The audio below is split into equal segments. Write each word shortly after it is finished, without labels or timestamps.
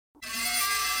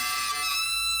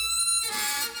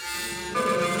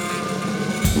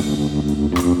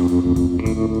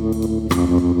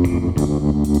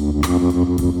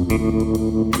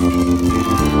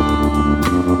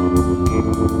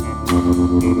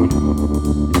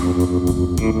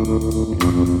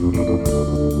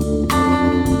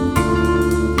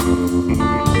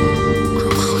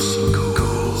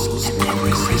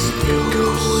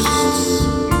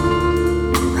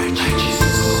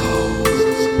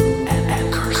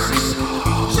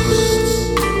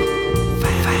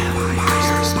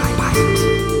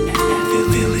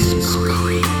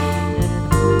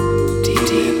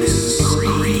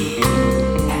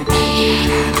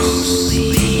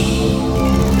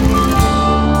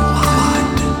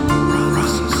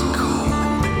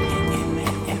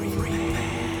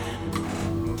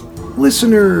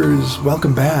Listeners,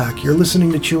 welcome back. You're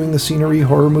listening to Chewing the Scenery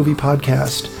Horror Movie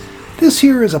Podcast. This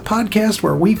here is a podcast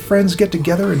where we friends get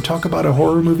together and talk about a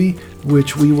horror movie,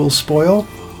 which we will spoil.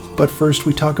 But first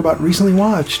we talk about recently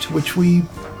watched, which we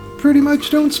pretty much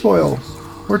don't spoil.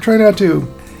 Or try not to.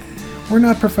 We're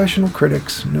not professional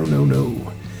critics. No.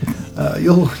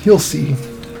 You'll see.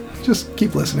 Just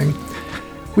keep listening.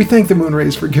 We thank the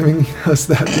Moonrays for giving us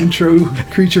that intro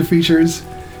creature features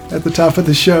at the top of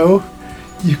the show.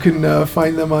 You can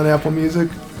find them on Apple Music.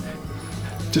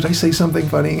 Did I say something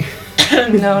funny?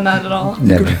 No, not at all.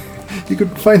 Never. You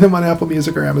could find them on Apple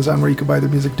Music or Amazon, where you can buy their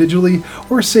music digitally,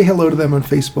 or say hello to them on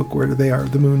Facebook, where they are,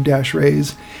 the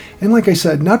Moon-Rays. And like I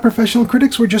said, not professional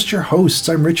critics, we're just your hosts.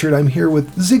 I'm Richard. I'm here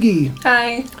with Ziggy.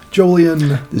 Hi.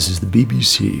 Jolien. This is the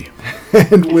BBC.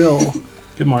 And Will.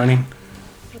 Good morning.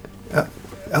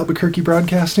 Albuquerque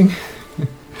Broadcasting?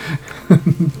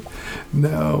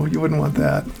 No, you wouldn't want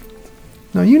that.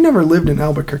 No, you never lived in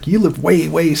Albuquerque. You lived way,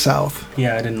 way south.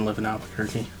 Yeah, I didn't live in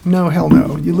Albuquerque. No, hell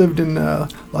no. You lived in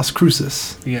Las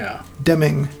Cruces. Yeah.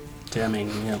 Deming.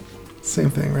 Yep. Same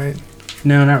thing, right?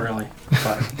 No, not really.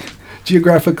 But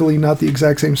Geographically, not the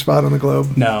exact same spot on the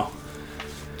globe. no.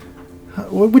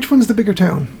 Which one's the bigger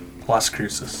town? Las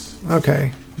Cruces.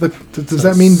 Okay. Does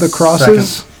that mean the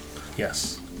crosses? Second.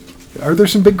 Yes. Are there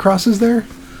some big crosses there?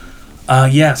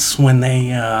 Yes, when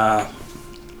they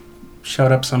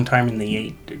showed up sometime in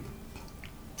the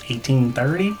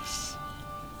 1830s?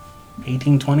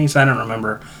 1820s? I don't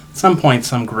remember. At some point,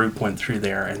 some group went through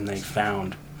there and they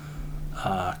found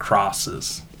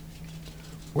crosses.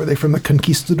 Were they from the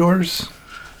conquistadors?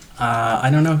 I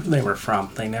don't know who they were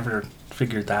from. They never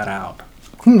figured that out.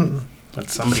 But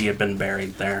somebody had been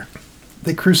buried there.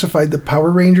 They crucified the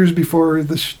Power Rangers before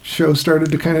the show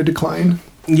started to kind of decline?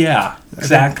 Yeah,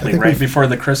 exactly. I think right before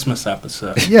the Christmas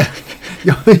episode. Yeah,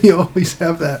 you always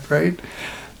have that, right?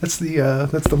 That's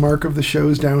the mark of the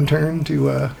show's downturn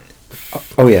to...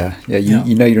 Oh yeah.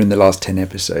 You know you're in the last 10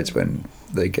 episodes when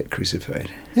they get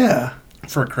crucified. Yeah.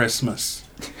 For Christmas.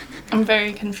 I'm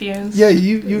very confused. Yeah, It's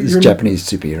you're... Japanese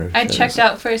superhero I shows. checked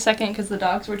out for a second because the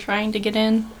dogs were trying to get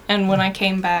in, and when I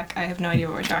came back, I have no idea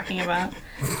what we're talking about.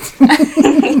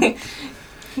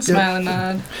 Smile and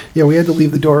nod. Yeah, we had to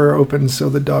leave the door open so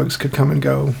the dogs could come and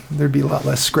go. There'd be a lot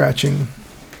less scratching.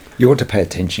 You ought to pay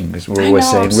attention because we're I always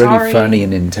know, saying I'm really sorry. funny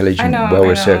and intelligent, I know.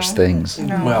 well-researched things.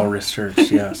 No. Well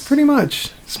researched, yes. Pretty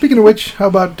much. Speaking of which, how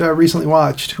about recently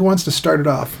watched? Who wants to start it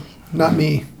off? Not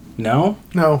me. No?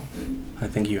 No. I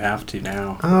think you have to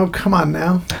now. Oh, come on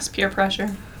now. It's peer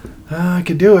pressure. I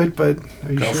could do it, but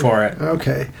are you Go sure? for it.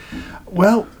 Okay.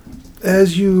 Well,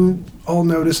 as you all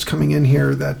noticed coming in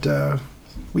here, that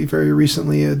we very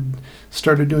recently had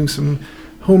started doing some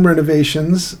home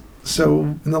renovations.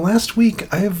 So in the last week,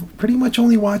 I have pretty much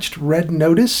only watched Red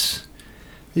Notice.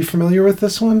 Are you familiar with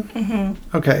this one?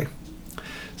 Mm-hmm. Okay.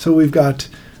 So we've got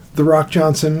The Rock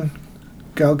Johnson,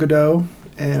 Gal Gadot,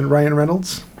 and Ryan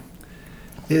Reynolds.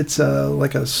 It's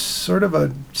like a sort of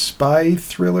a spy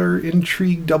thriller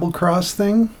intrigue double cross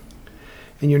thing.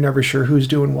 And you're never sure who's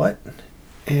doing what.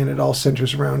 And it all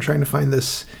centers around trying to find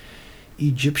this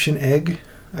Egyptian egg,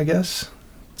 I guess,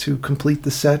 to complete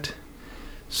the set.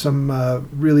 Some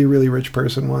really, really rich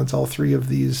person wants all three of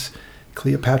these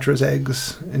Cleopatra's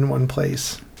eggs in one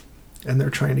place. And they're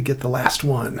trying to get the last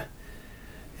one.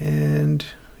 And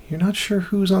you're not sure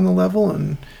who's on the level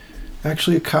and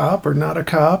actually a cop or not a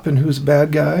cop, and who's a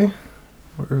bad guy,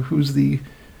 or who's the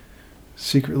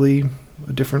secretly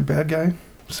a different bad guy.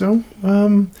 So,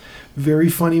 very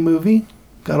funny movie.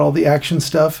 Got all the action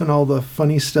stuff and all the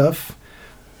funny stuff.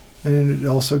 And it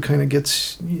also kind of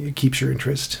keeps your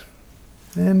interest.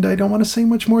 And I don't want to say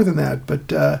much more than that,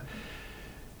 but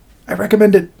I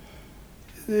recommend it.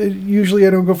 Usually I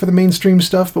don't go for the mainstream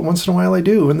stuff, but once in a while I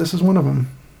do, and this is one of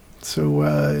them. So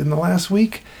in the last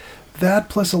week, that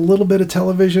plus a little bit of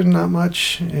television, not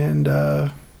much, and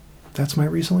that's my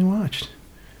recently watched.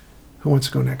 Who wants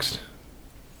to go next?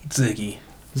 Ziggy.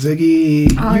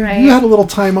 Ziggy, All you, right. you had a little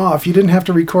time off. You didn't have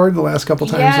to record the last couple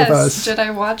times with us. Did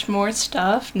I watch more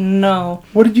stuff? No.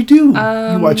 What did you do?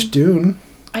 You watched Dune.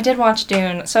 I did watch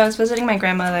Dune. So I was visiting my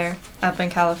grandmother up in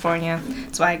California.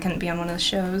 That's why I couldn't be on one of the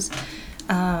shows.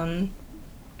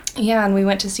 Yeah, and we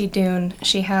went to see Dune.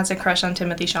 She has a crush on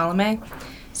Timothée Chalamet,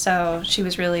 so she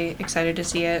was really excited to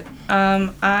see it.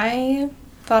 I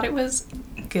thought it was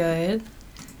good.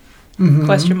 Mm-hmm.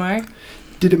 Question mark.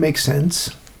 Did it make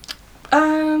sense?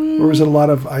 Or was it a lot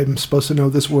of, I'm supposed to know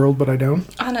this world, but I don't?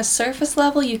 On a surface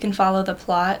level, you can follow the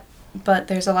plot, but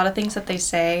there's a lot of things that they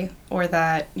say or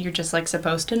that you're just, like,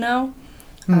 supposed to know.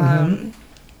 Mm-hmm.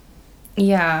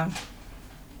 Yeah.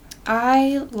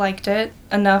 I liked it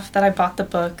enough that I bought the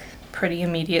book pretty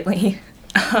immediately.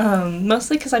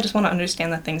 Mostly because I just want to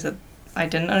understand the things that I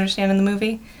didn't understand in the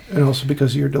movie. And also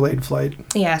because of your delayed flight.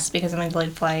 Yes, because of my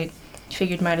delayed flight.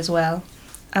 Figured might as well.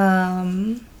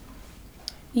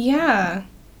 Yeah.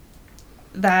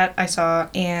 That I saw,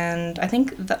 and I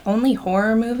think the only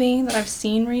horror movie that I've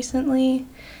seen recently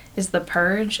is The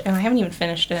Purge, and I haven't even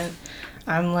finished it.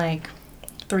 I'm like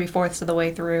 3/4 of the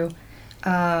way through.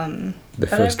 The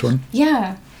first one?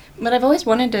 Yeah. But I've always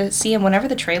wanted to see them whenever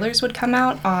the trailers would come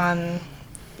out on,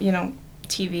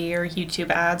 TV or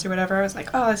YouTube ads or whatever. I was like,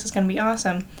 oh, this is going to be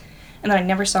awesome. And then I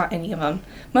never saw any of them.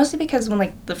 Mostly because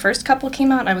when, the first couple came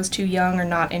out, I was too young or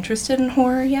not interested in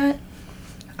horror yet.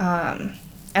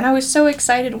 And I was so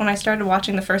excited when I started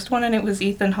watching the first one, and it was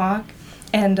Ethan Hawke.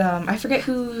 And I forget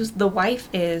who the wife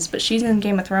is, but she's in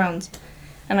Game of Thrones.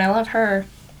 And I love her.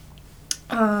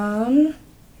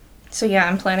 So yeah,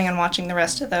 I'm planning on watching the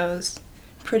rest of those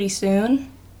pretty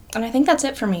soon. And I think that's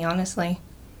it for me, honestly.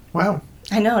 Wow.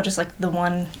 I know, just like the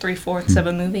 3/4 of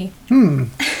a movie.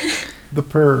 The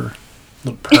Purr.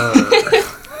 The Purr.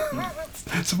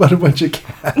 It's about a bunch of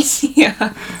cats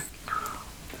Yeah.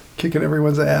 kicking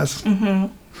everyone's ass. Mm-hmm.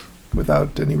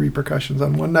 Without any repercussions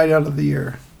on one night out of the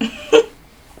year.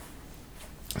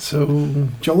 So,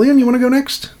 Jolene, you want to go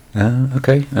next?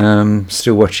 Okay.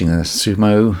 Still watching the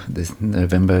sumo, the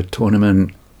November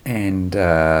tournament, and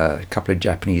a couple of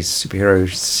Japanese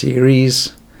superhero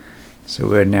series. So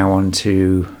we're now on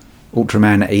to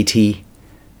Ultraman 80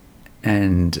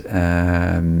 and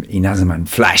Inazuman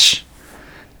Flash.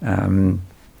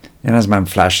 Inazuman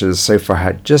Flash has so far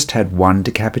had one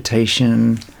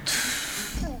decapitation.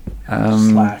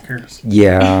 Slackers.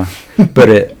 Yeah,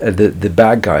 but the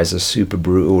bad guys are super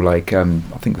brutal. Like I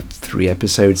think 3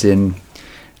 episodes in,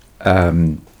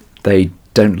 they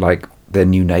don't like their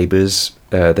new neighbours.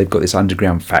 They've got this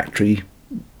underground factory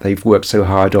they've worked so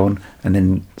hard on, and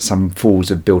then some fools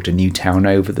have built a new town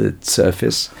over the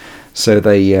surface. So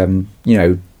they, to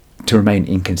remain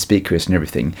inconspicuous and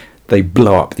everything, they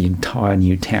blow up the entire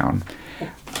new town.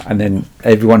 And then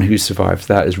everyone who survives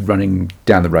that is running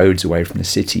down the roads away from the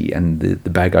city, and the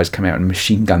bad guys come out and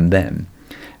machine gun them.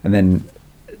 And then,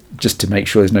 just to make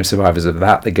sure there's no survivors of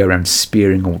that, they go around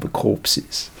spearing all the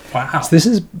corpses. Wow. So this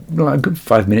is like a good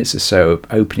 5 minutes or so of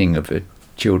opening of a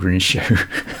children's show.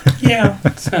 Yeah,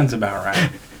 sounds about right.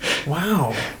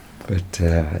 Wow. But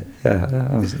yeah,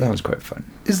 that was quite fun.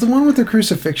 Is the one with the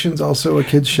crucifixions also a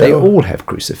kid's show? They all have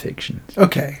crucifixions.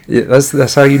 Okay. Yeah,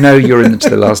 that's how you know you're into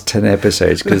the last 10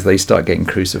 episodes, because they start getting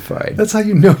crucified. That's how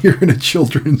you know you're in a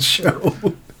children's show.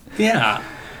 Yeah.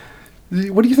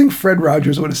 What do you think Fred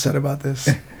Rogers would have said about this?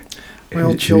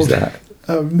 Well, Who's children. that?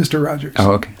 Mr. Rogers.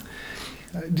 Oh, okay.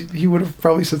 He would have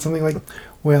probably said something like,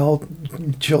 well,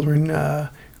 children,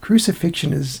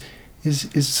 crucifixion is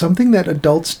something that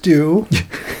adults do.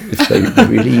 If they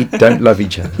really don't love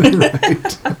each other.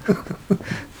 Right.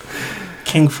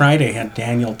 King Friday had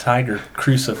Daniel Tiger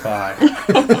crucified.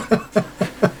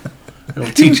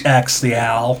 It'll teach X the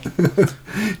owl.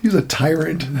 He's a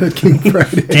tyrant, King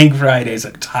Friday. King Friday's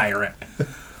a tyrant.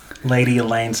 Lady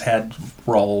Elaine's head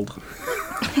rolled.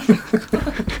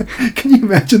 Can you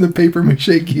imagine the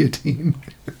papier-mâché guillotine?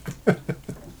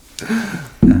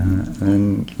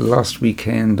 And last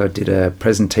weekend I did a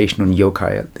presentation on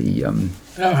yokai at the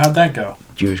How'd that go?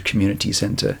 Jewish Community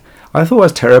Centre. I thought it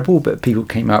was terrible, but people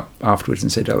came up afterwards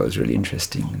and said, oh, that was really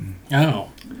interesting. And Oh.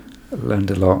 I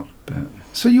learned a lot. But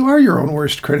So you are your own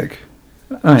worst critic.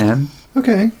 I am.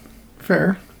 Okay,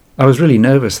 fair. I was really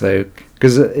nervous, though,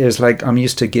 because it was like I'm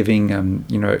used to giving,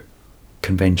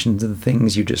 conventions and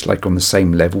things. You're just like on the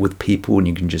same level with people, and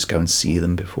you can just go and see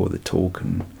them before the talk.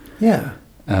 And Yeah.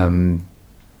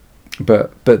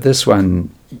 But this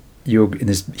one, you're in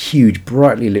this huge,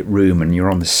 brightly lit room, and you're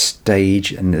on the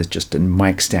stage, and there's just a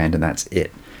mic stand, and that's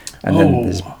it. And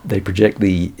then they project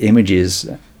the images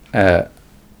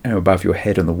above your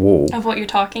head on the wall. Of what you're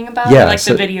talking about? Yeah, Like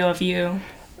so- the video of you.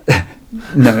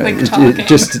 No, Like talking.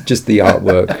 just the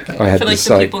artwork. I had For like this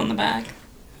the people in the back.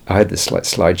 I had this like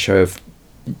slideshow of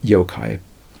yokai,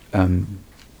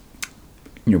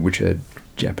 which are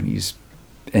Japanese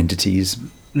entities,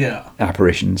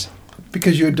 apparitions.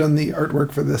 Because you had done the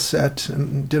artwork for this set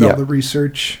and did all the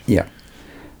research. Yeah,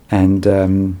 and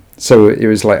so it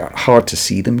was like hard to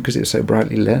see them because it was so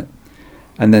brightly lit.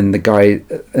 And then the guy,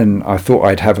 and I thought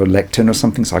I'd have a lectern or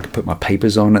something so I could put my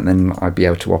papers on, and then I'd be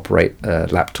able to operate a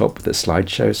laptop with a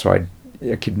slideshow, so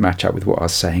I could match up with what I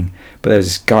was saying. But there was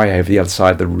this guy over the other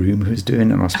side of the room who was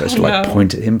doing it, and I was supposed to like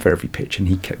point at him for every pitch, and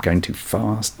he kept going too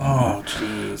fast. Oh,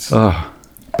 jeez. Oh,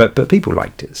 but people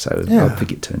liked it, so Yeah. I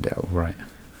think it turned out all right.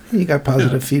 You got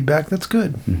positive feedback. That's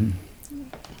good.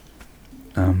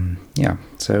 Yeah.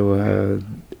 So,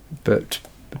 but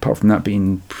apart from that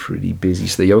being pretty busy,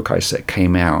 so the yokai set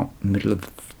came out middle of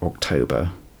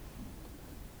October,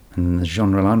 and the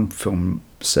Genre Lan film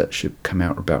set should come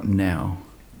out about now.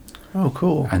 Oh,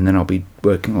 cool. And then I'll be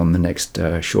working on the next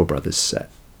Shaw Brothers set.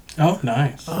 Oh,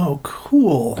 nice. Oh,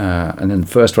 cool. And then the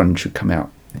first one should come out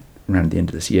around the end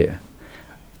of this year.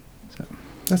 So,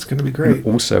 That's going to be great.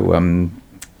 also,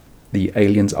 the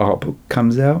Aliens art book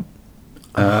comes out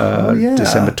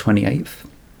December 28th.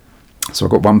 So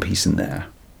I've got one piece in there.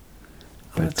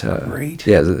 But, That's great.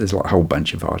 Yeah, there's like a whole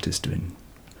bunch of artists doing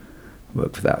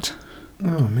work for that.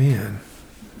 Oh, man.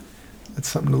 That's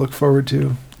something to look forward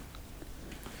to.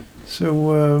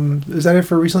 So, is that it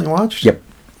for Recently Watched? Yep.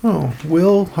 Oh,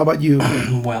 Will, how about you?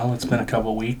 Well, it's been a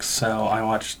couple weeks, so I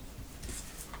watched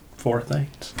 4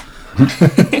 things.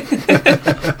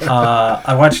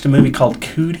 I watched a movie called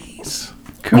Cooties.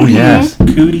 Oh, yeah.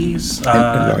 Cooties,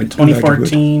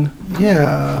 2014. Yeah.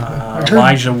 I heard-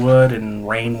 Elijah Wood and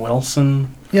Rainn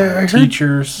Wilson. Yeah, I heard.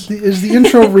 Teachers. Is the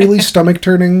intro really stomach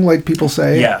turning, like people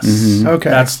say? Yes. Mhm. Okay.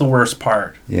 That's the worst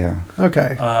part. Yeah.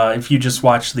 Okay. If you just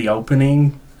watch the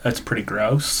opening, it's pretty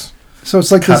gross. So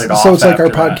it's like cut this. it off So it's like our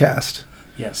after that. podcast.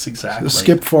 Yes, So exactly.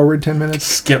 skip forward 10 minutes.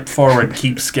 Skip forward,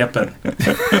 keep skipping.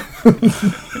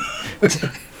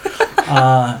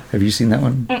 Have you seen that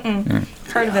one?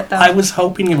 Heard of it though. I was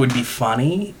hoping it would be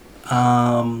funny.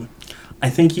 I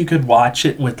think you could watch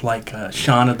it with like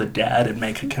Shaun of the Dead and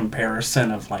make a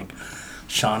comparison of like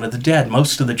Shaun of the Dead.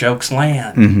 Most of the jokes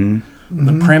land. Mm-hmm.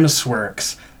 The premise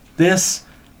works.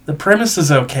 The premise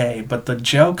is okay, but the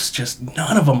jokes just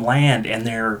none of them land, and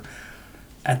they're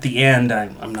at the end.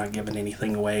 I'm not giving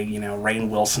anything away. You know, Rainn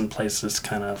Wilson plays this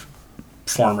kind of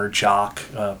former jock,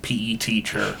 PE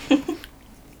teacher.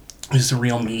 Who's a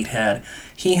real meathead.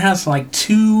 He has like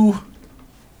two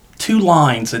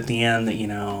lines at the end that, you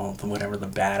know, whatever the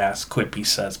badass quip he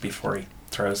says before he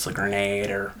throws the grenade,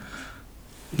 or,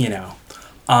 you know.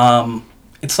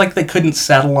 It's like they couldn't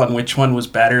settle on which one was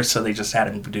better, so they just had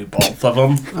him do both of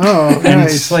them. Oh, And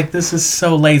nice. it's like, this is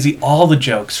so lazy. All the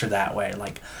jokes are that way.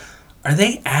 Like, are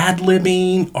they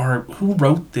ad-libbing, or who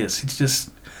wrote this? It's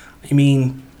just, I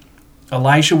mean,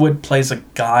 Elijah Wood plays a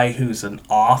guy who's an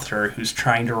author who's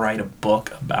trying to write a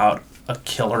book about a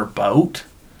killer boat.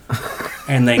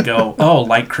 And they go, oh,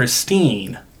 like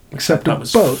Christine. Except a That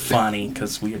was boat. funny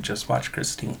because we had just watched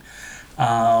Christine.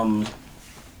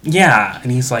 Yeah,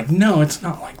 and he's like, no, it's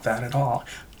not like that at all.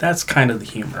 That's kind of the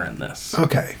humor in this.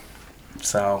 Okay.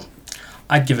 So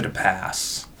I'd give it a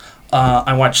pass.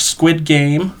 I watched Squid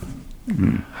Game.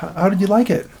 How did you like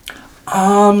it?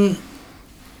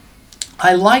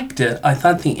 I liked it. I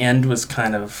thought the end was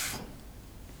kind of...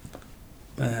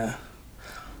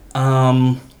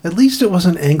 At least it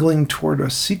wasn't angling toward a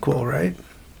sequel, right?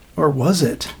 Or was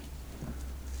it?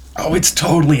 Oh, it's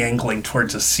totally angling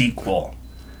towards a sequel.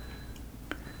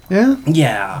 Yeah?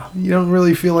 Yeah. You don't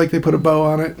really feel like they put a bow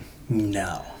on it?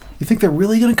 No. You think they're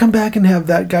really going to come back and have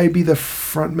that guy be the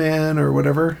front man or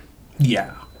whatever?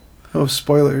 Yeah. Oh,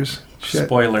 spoilers. Shit.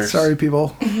 Spoilers. Sorry,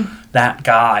 people. That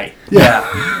guy.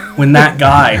 Yeah. When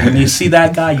you see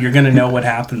that guy, you're going to know what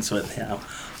happens with him.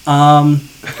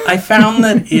 I found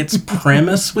that its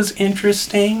premise was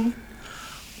interesting,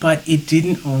 but it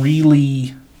didn't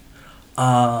really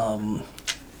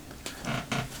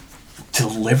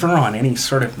deliver on any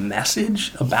sort of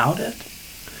message about it.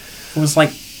 It was like,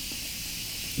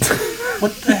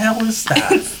 what the hell is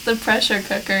that? It's the pressure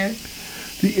cooker.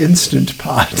 The Instant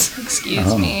Pot.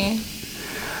 Excuse me.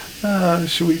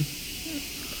 Should we...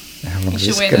 How long is should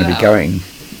this wait going it to be out. going?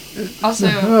 Also,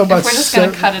 Oh, if about we're just gonna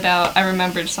 7 cut it out, I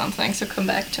remembered something, so come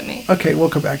back to me. Okay, we'll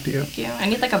come back to you. Thank you. I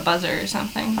need like a buzzer or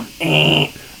something.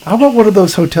 How about one of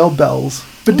those hotel bells?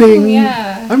 Ba-ding! Ooh,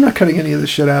 yeah. I'm not cutting any of this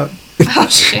shit out. Oh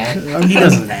shit. He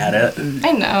doesn't add it.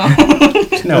 I know.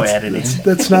 There's no editing.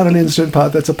 That's not an Instant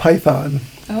Pot, that's a Python.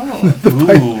 Oh.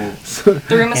 Ooh.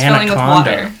 The room is filling with Anaconda.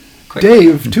 water. Quick.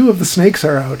 Dave, 2 of the snakes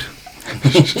are out.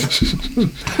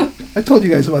 I told you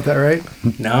guys about that, right?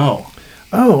 No.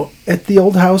 Oh, at the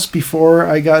old house before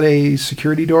I got a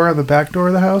security door on the back door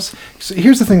of the house. So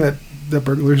here's the thing that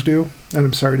burglars do, and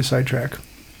I'm sorry to sidetrack.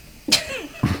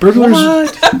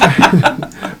 Burglars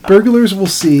burglars will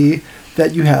see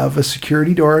that you have a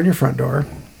security door on your front door,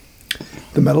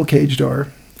 the metal cage door,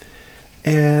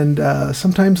 and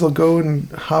sometimes they'll go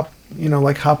and hop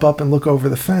up and look over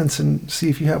the fence and see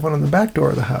if you have one on the back door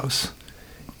of the house.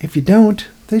 If you don't,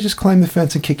 they just climb the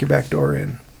fence and kick your back door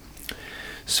in.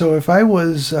 So if I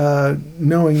was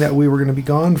knowing that we were going to be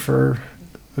gone for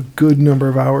a good number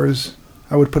of hours,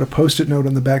 I would put a Post-it note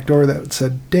on the back door that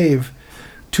said, Dave,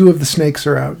 2 of the snakes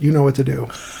are out. You know what to do.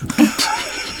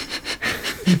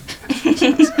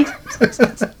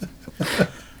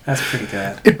 That's pretty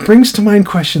good. It brings to mind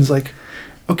questions like,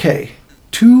 okay,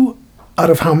 2 out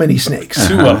of how many snakes?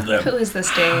 2 of them. Who is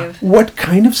this Dave? What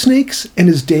kind of snakes? And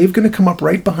is Dave going to come up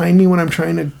right behind me when I'm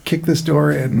trying to kick this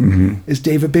door in? Mm-hmm. Is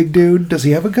Dave a big dude? Does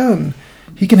he have a gun?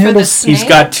 He can For handle... the He's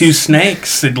got 2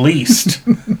 snakes at least.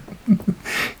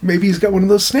 Maybe he's got one of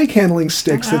those snake handling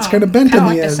sticks that's Wow. kind of bent I in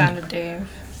like the the end. sound of Dave.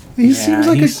 He seems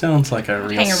like he a... sounds like a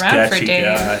real Hang around for sketchy Dave.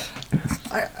 guy.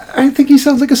 I think he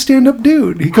sounds like a stand-up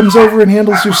dude. He comes over and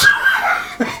handles your...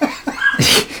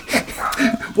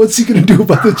 What's he going to do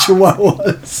about the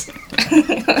chihuahuas?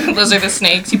 Those are the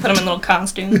snakes. You put them in little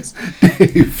costumes.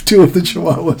 Dave, 2 of the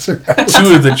chihuahuas are out.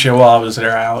 2 of the chihuahuas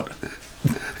are out.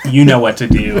 You know what to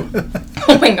do.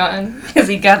 Oh my god. Has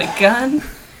he got a gun?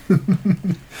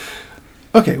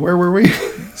 Okay, where were we?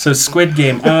 So Squid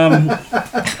Game.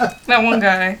 That one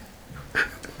guy.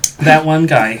 That one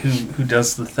guy who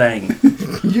does the thing.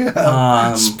 Yeah.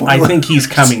 I Spoiler. think he's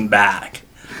coming back.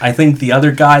 I think the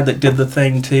other guy that did the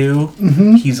thing too,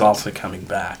 he's also coming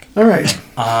back. All right.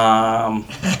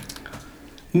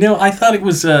 No, I thought it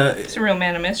was It's a real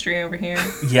man of mystery over here.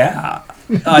 yeah.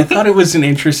 I thought it was an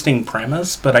interesting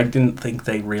premise, but I didn't think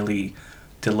they really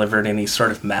delivered any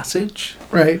sort of message.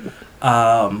 Right.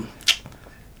 Um,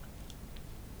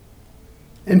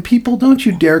 And people, don't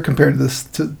you dare compare this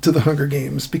to the Hunger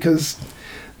Games, because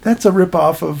that's a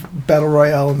ripoff of Battle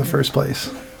Royale in the first place.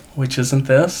 which isn't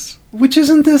this? Which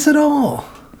isn't this at all.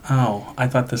 Oh, I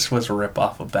thought this was a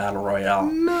ripoff of Battle Royale.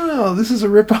 No, this is a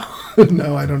ripoff.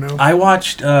 No, I don't know. I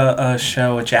watched a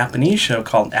Japanese show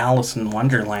called Alice in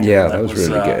Wonderland. Yeah, that was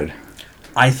really good.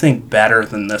 I think better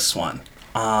than this one.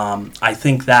 I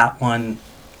think that one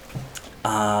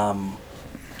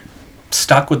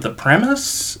stuck with the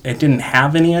premise. It didn't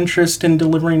have any interest in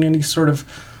delivering any sort of,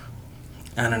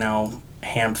 I don't know,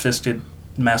 ham-fisted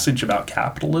message about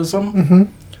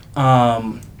capitalism.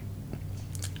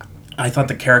 I thought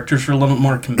the characters were a little bit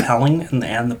more compelling,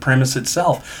 and the premise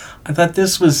itself. I thought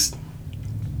this was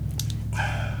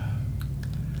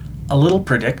a little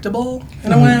predictable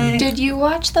in a way. Did you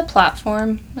watch The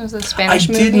Platform? It was a I Spanish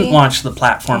movie. didn't watch The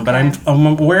Platform, but Okay. I'm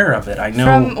aware of it. I know.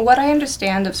 From what I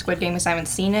understand of Squid Game, because I haven't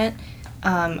seen it,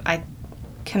 I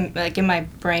can, like, in my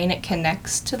brain it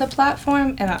connects to The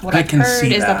Platform, and what I I've can heard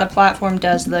see is that that. The Platform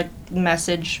does the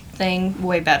message thing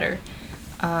way better.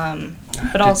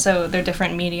 But also they're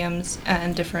different mediums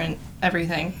and different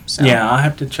everything. So. Yeah, I'll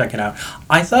have to check it out.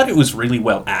 I thought it was really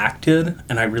well acted,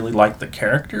 and I really liked the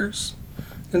characters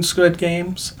in Squid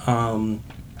Games. I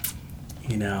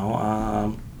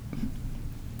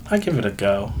give it a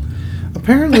go.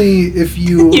 Apparently, if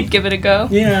you... You'd give it a go?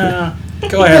 Yeah,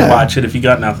 go ahead and Yeah. watch it if you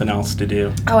got nothing else to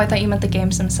do. Oh, I thought you meant the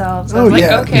games themselves. I Oh, was like,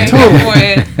 yeah, okay, totally. go for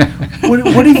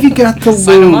it. what have you got to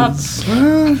Sign 'em up. lose?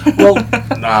 Well,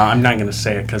 I'm not going to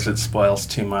say it because it spoils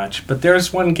too much. But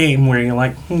there's one game where you're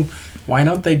like, why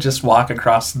don't they just walk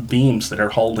across the beams that are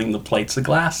holding the plates of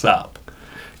glass up?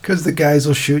 Because the guys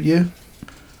will shoot you.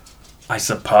 I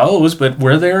suppose, but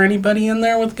were there anybody in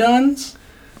there with guns?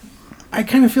 I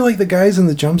kind of feel like the guys in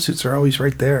the jumpsuits are always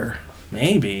right there.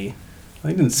 Maybe.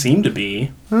 They didn't seem to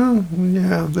be. Oh,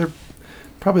 yeah, they're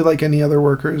probably like any other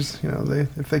workers.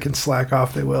 If they can slack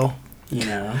off, they will. You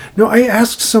know. No, I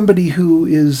asked somebody who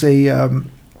is a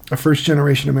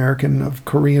first-generation American of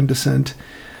Korean descent.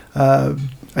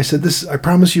 I said, "This, I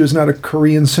promise you, is not a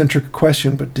Korean-centric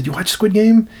question, but did you watch Squid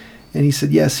Game?" And he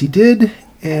said, "Yes, he did."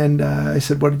 And I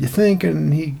said, "What did you think?"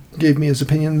 And he gave me his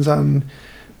opinions on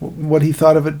what he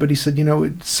thought of it. But he said,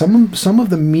 some of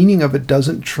the meaning of it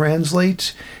doesn't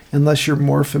translate unless you're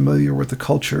more familiar with the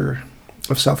culture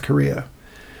of South Korea.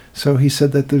 So he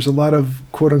said that there's a lot of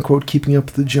quote-unquote keeping up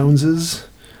with the Joneses.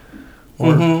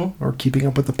 Or keeping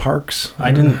up with the Parks. I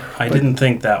didn't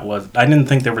think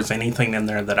there was anything in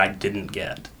there that I didn't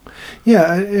get.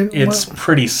 Yeah. It's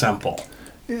pretty simple.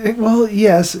 Well,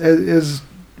 yes, as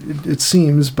it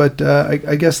seems, but I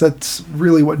guess that's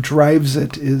really what drives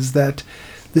it, is that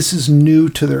this is new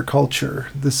to their culture.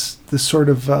 This sort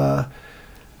of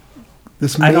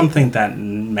this. I don't think that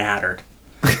mattered.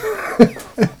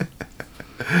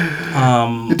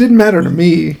 It didn't matter to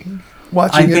me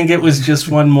watching I think it was just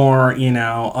one more,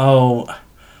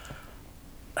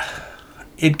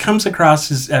 it comes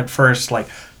across as at first like,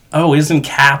 oh, isn't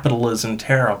capitalism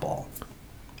terrible?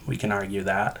 We can argue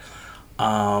that.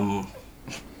 But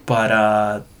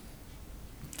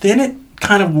then it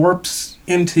kind of warps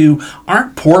into,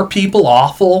 aren't poor people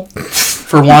awful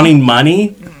for wanting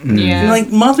money? Yeah. You're like,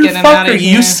 Get 'em outta motherfucker, you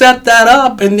here. set that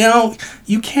up, and now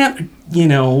you can't,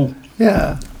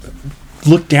 Yeah.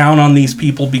 look down on these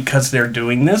people because they're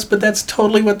doing this, but that's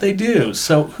totally what they do.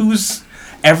 So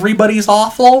everybody's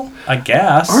awful, I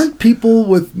guess. Aren't people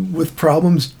with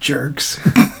problems jerks?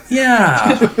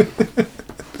 Yeah.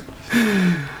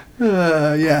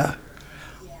 Yeah.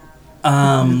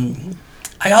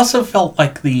 I also felt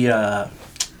like I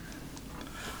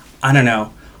don't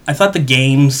know. I thought the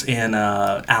games in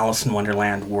Alice in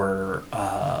Wonderland were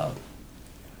a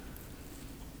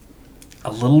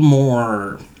little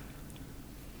more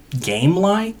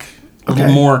game-like, a Okay.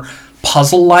 little more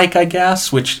puzzle-like, I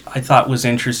guess, which I thought was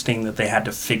interesting that they had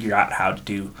to figure out how to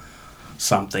do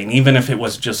something, even if it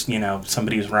was just,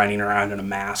 somebody's running around in a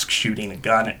mask shooting a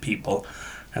gun at people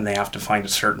and they have to find a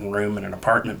certain room in an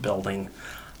apartment building.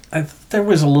 There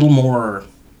was a little more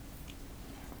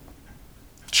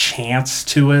chance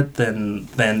to it than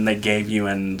they gave you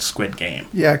in Squid Game.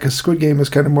 Yeah, because Squid Game is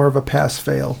kind of more of a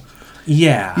pass-fail.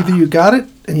 Yeah. Either you got it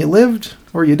and you lived,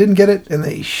 or you didn't get it and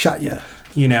they shot you.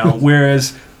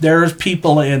 Whereas there's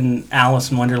people in Alice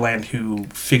in Wonderland who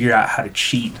figure out how to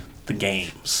cheat the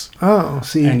games. Oh,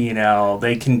 see, And,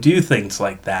 they can do things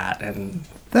like that. And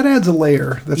that adds a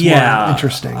layer that's yeah, more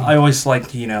interesting. I always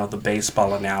liked, the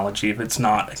baseball analogy. If it's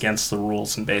not against the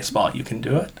rules in baseball, you can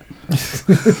do it.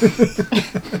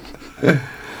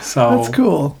 So That's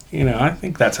cool. I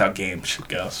think that's how games should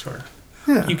go, sort of.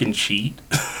 Yeah. You can cheat.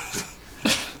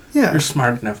 Yeah. You're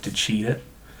smart enough to cheat it.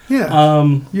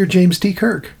 Yeah. You're James T.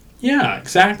 Kirk. Yeah,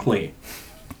 exactly.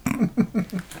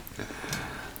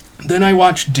 Then I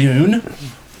watched Dune.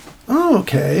 Oh,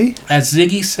 okay. As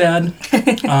Ziggy said,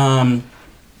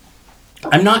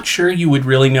 I'm not sure you would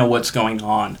really know what's going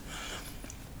on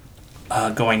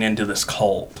going into this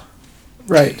cold.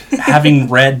 Right. Having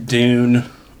read Dune, you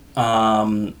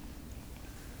know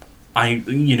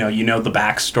the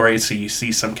backstory, so you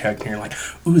see some character and you're like,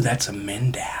 ooh, that's a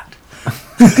Mendat.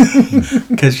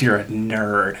 Because you're a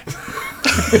nerd.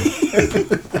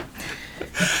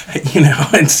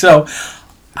 And so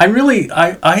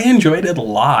I enjoyed it a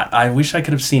lot. I wish I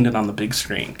could have seen it on the big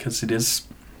screen because it is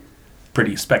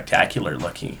pretty spectacular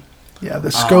looking. Yeah,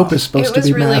 the scope is supposed It to was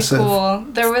be really massive. cool.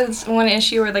 There was one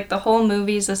issue where the whole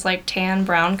movie's this tan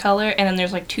brown color, and then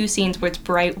there's two scenes where it's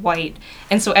bright white,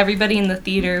 and so everybody in the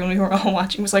theater when we were all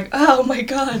watching was like, "Oh my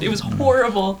god, it was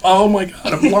horrible." Oh my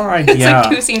god, I'm blind. It's Yeah.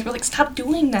 2 scenes. We're like, "Stop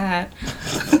doing that."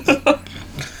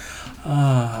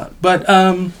 But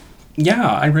yeah,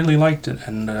 I really liked it,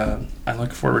 and I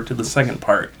look forward to the second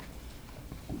part.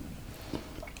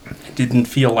 It didn't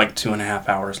feel like 2.5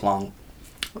 hours long.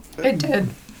 It did.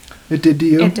 It did to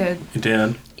you? It did. It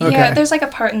did. Yeah, Okay. there's a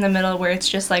part in the middle where it's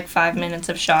just 5 minutes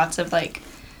of shots of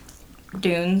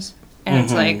dunes, and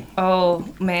it's Mhm. oh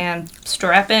man,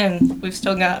 strap in. We've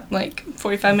still got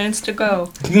 45 minutes to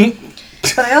go.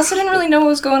 But I also didn't really know what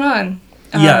was going on.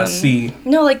 Yeah, see.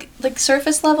 No,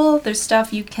 surface level, there's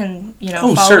stuff you can, Oh,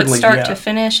 follow it certainly, start yeah. to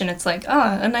finish, and it's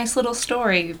a nice little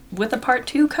story with a part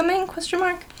 2 coming, question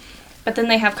mark. But then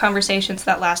they have conversations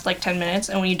that last 10 minutes,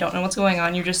 and when you don't know what's going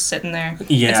on, you're just sitting there.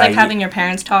 Yeah, It's like having your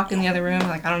parents talk in the other room,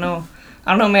 I don't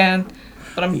know, man,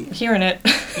 but I'm hearing it.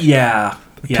 Yeah.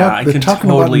 Yeah, I They're can talking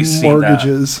totally about see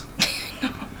mortgages.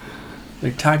 that.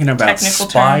 They're talking about Technical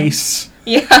spice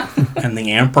Yeah. and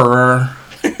the emperor.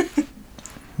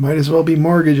 Might as well be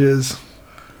mortgages.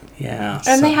 Yeah.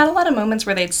 And so- they had a lot of moments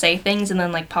where they'd say things and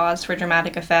then pause for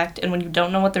dramatic effect, and when you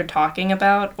don't know what they're talking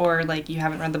about, or you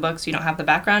haven't read the books, you don't have the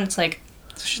background, it's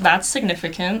that's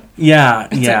significant. Yeah,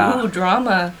 It's yeah. ooh,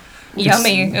 drama.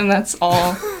 Yummy, and that's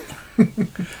all.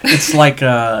 It's like,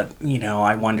 I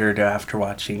wondered after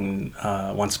watching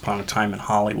Once Upon a Time in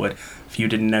Hollywood, if you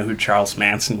didn't know who Charles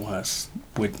Manson was,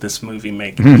 would this movie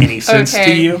make any sense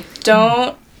to you?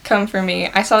 Don't come for me.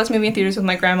 I saw this movie in theaters with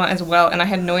my grandma as well, and I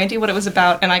had no idea what it was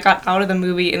about, and I got out of the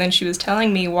movie, and then she was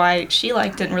telling me why she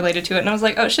liked it and related to it, and I was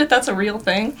like, oh shit, that's a real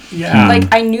thing. Yeah.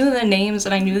 I knew the names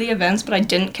and I knew the events, but I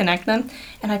didn't connect them,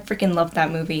 and I freaking loved that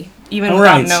movie, even All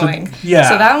without right, so- knowing. yeah.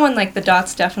 So that one, the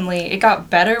dots definitely, it got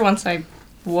better once I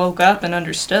woke up and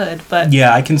understood. But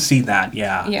Yeah, I can see that.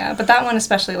 Yeah. yeah, but that one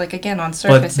especially, like, again, on But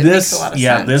surface, it makes a this, lot of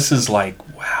yeah, sense. this is like,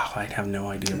 wow, I have no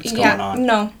idea what's yeah, going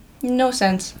on. no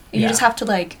sense. You Yeah. just have to,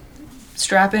 like,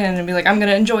 strap in and be like, I'm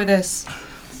gonna enjoy this.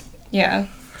 Yeah.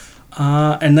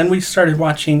 And then we started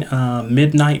watching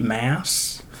Midnight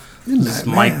Mass. This is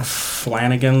Mike Mass.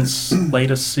 Flanagan's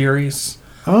latest series.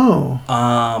 Oh,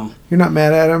 you're not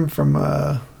mad at him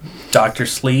from Dr.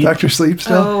 Sleep. Doctor Sleep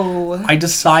still? Oh. I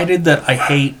decided that I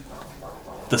hate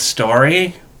the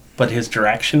story, but his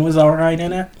direction was alright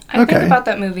in it. I think Okay. about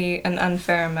that movie an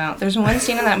unfair amount. There's one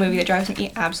scene in that movie that drives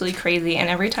me absolutely crazy, and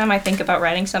every time I think about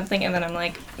writing something and then I'm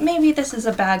like, maybe this is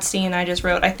a bad scene I just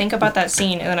wrote, I think about that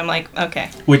scene and then I'm like, okay.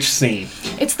 Which scene?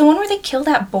 It's the one where they kill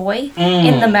that boy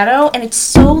in the meadow, and it's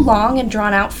so long and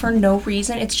drawn out for no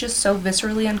reason. It's just so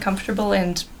viscerally uncomfortable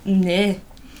and meh.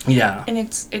 Yeah. And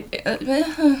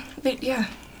yeah.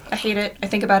 I hate it. I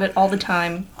think about it all the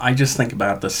time. I just think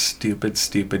about the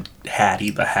stupid Hattie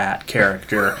the Hat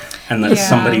character, and that Yeah.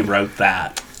 somebody wrote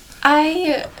that.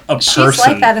 A person. She's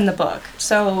like that in the book.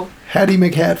 So, Hattie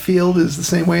McHatfield is the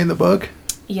same way in the book.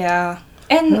 yeah.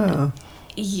 And, Oh.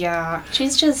 yeah,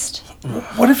 she's just...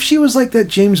 What if she was like that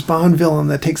James Bond villain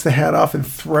that takes the hat off and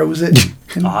throws it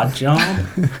and Odd job?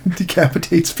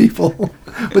 decapitates people?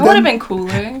 It would have been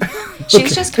cooler.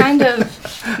 She's just kind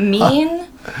of mean.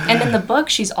 And in the book,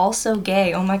 she's also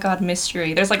gay. Oh my god,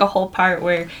 mystery. There's like a whole part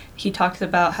where he talks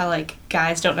about how like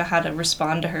guys don't know how to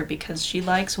respond to her because she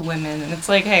likes women. And it's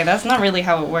like, hey, that's not really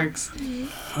how it works.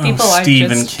 People are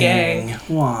Stephen just King. gay.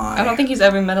 Why? I don't think he's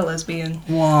ever met a lesbian.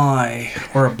 Why?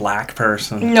 Or a black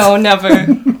person. No, never.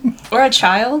 Or a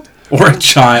child. Or a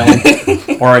child.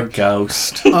 Or a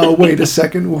ghost. Oh, wait a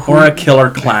second. Or a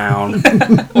killer clown. Or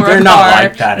They're a not car.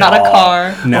 like that Not at a all.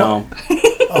 car. No.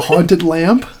 A haunted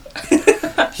lamp?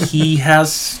 He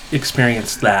has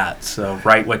experienced that, so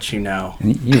write what you know.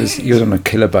 And he was on a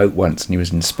killer boat once, and he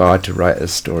was inspired to write a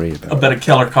story about. About a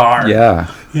killer car.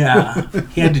 Yeah. Yeah.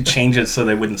 He had to change it so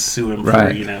they wouldn't sue him for,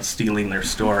 Right. stealing their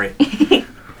story.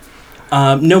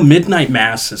 No, Midnight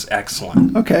Mass is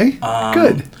excellent. Okay,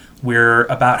 good. We're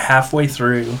about halfway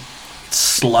through. It's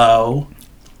slow.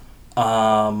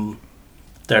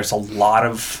 There's a lot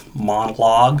of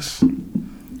monologues.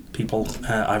 People,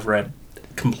 I've read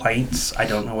complaints. I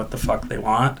don't know what the fuck they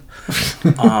want.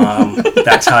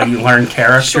 That's how you learn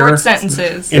character. Short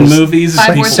sentences. In movies, 5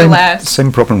 people- words or less.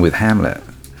 Same problem with Hamlet.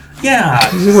 Yeah,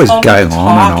 He's always all going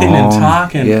on talking and on.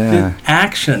 talking. Yeah.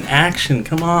 Action,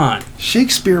 come on.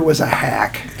 Shakespeare was a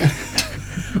hack.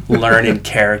 Learning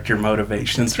character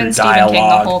motivations through Been Stephen King the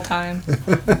dialogue. whole time.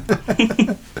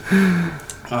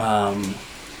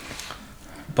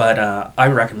 But I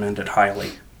recommend it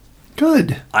highly.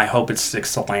 Good. I hope it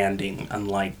sticks the landing,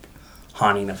 unlike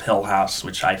Haunting of Hill House,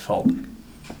 which I felt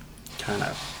kind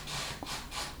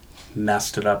of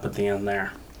messed it up at the end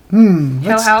there.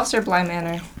 Hill House or Bly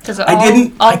Manor? Because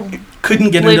I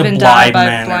couldn't get live into and die Bly by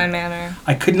Manor. Bly Manor.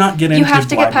 I could not get into You have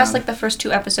to Bly get past Manor. like the first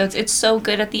 2 episodes. It's so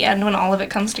good at the end when all of it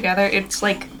comes together. It's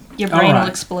like your brain will Alright.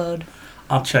 explode.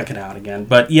 I'll check it out again.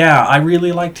 But yeah, I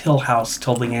really liked Hill House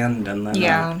till the end, and then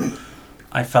Yeah.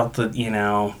 I felt that,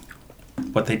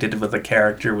 what they did with the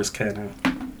character was kind of,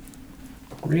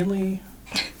 really?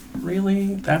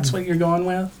 Really? That's what you're going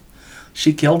with?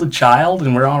 She killed a child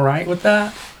and we're all right with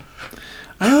that?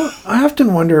 I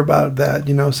often wonder about that.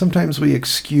 Sometimes we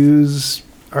excuse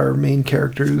our main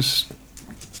characters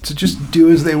to just do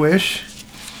as they wish.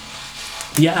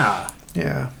 Yeah.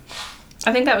 Yeah.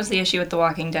 I think that was the issue with The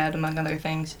Walking Dead, among other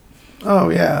things. Oh,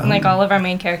 yeah. Like, all of our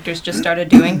main characters just started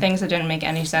doing things that didn't make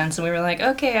any sense, and we were like,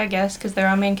 okay, I guess, because they're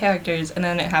our main characters. And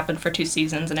then it happened for 2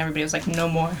 seasons, and everybody was like, no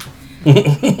more.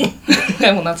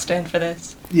 I will not stand for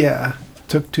this. Yeah.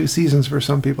 Took 2 seasons for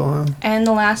some people, huh? And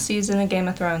the last season of Game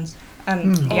of Thrones.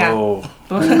 Yeah. Oh,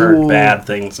 I've heard Ooh. bad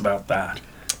things about that.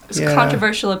 It's Yeah. a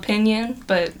controversial opinion,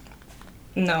 but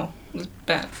no, it was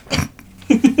bad.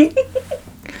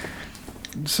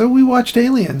 So we watched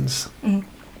Aliens.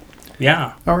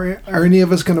 Yeah. Are any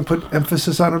of us going to put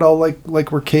emphasis on it all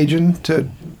like we're Cajun to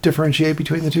differentiate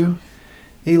between the two?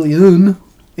 Aliens.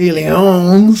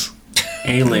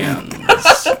 Aliens.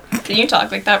 Can you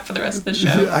talk like that for the rest of the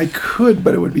show? I could,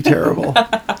 but it would be terrible.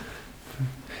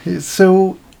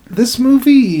 So this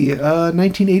movie,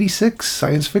 1986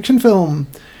 science fiction film,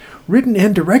 written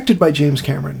and directed by James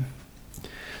Cameron.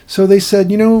 So they said,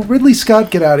 Ridley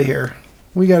Scott, get out of here.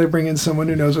 We got to bring in someone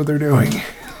who knows what they're doing.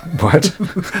 What?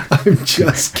 I'm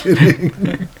just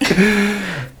kidding.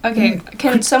 Okay,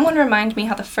 can someone remind me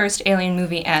how the first Alien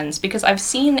movie ends? Because I've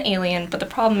seen Alien, but the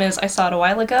problem is I saw it a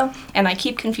while ago, and I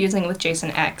keep confusing it with Jason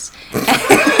X. And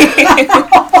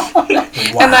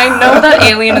I know that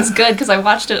Alien is good because I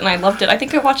watched it and I loved it. I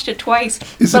think I watched it twice,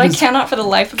 but I cannot for the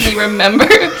life of me remember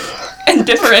and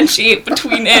differentiate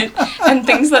between it and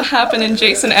things that happen in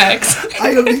Jason X.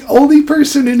 I am the only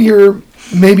person in here,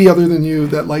 maybe other than you,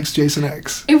 that likes Jason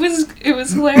X. It was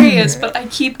hilarious, but I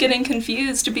keep getting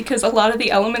confused because a lot of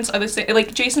the elements are the same.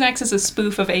 Like, Jason X is a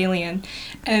spoof of Alien,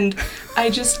 and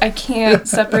I can't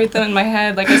separate them in my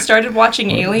head. Like, I started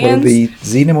watching Aliens. Well, the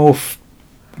xenomorph,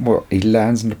 he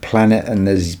lands on a planet and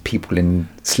there's people in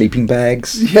sleeping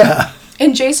bags. Yeah.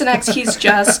 In Jason X, he's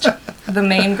just the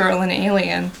main girl in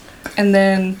Alien, and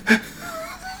then...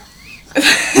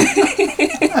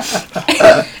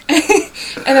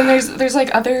 And then there's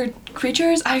like other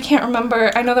creatures. I can't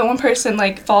remember. I know that one person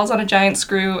like falls on a giant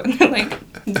screw and they're like,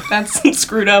 that's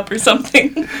screwed up or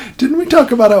something. Didn't we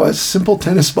talk about how a simple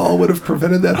tennis ball would have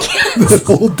prevented that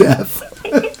whole death?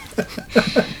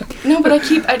 No, but I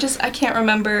can't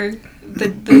remember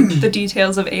the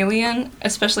details of Alien,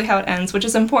 especially how it ends, which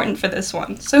is important for this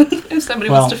one. So if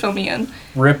somebody wants to fill me in.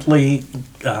 Ripley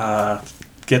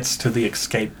gets to the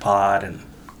escape pod and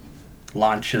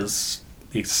launches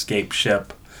the escape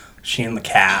ship. She and the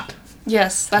cat.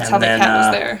 Yes, that's how the cat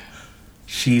was there.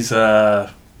 She's oh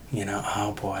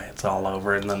boy, it's all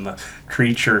over. And then the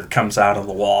creature comes out of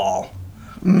the wall,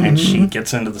 and she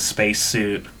gets into the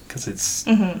spacesuit because it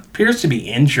appears to be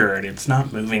injured. It's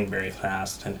not moving very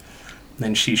fast, and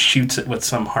then she shoots it with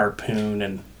some harpoon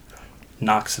and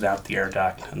knocks it out the air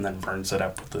duct, and then burns it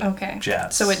up with the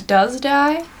jets. So it does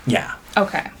die? Yeah.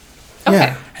 Okay.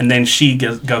 Yeah. And then she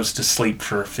goes to sleep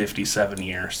for 57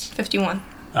 years. 51.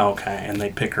 Okay, and they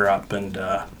pick her up and...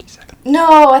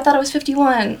 No, I thought it was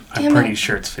 51. I'm pretty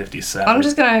sure it's 57. I'm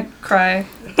just gonna cry.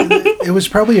 It was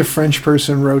probably a French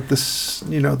person wrote this,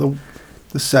 the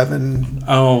 7.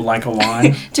 Oh, like a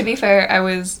line? To be fair, I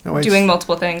was doing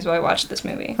multiple things while I watched this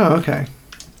movie. Oh, okay.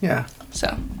 Yeah.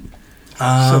 So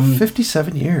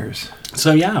 57 years.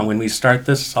 So yeah, when we start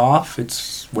this off,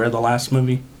 it's where the last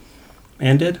movie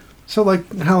ended. So like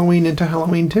Halloween into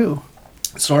Halloween 2.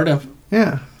 Sort of.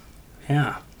 Yeah.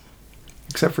 Yeah.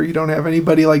 Except for you don't have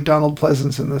anybody like Donald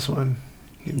Pleasance in this one.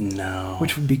 No.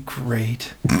 Which would be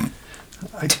great.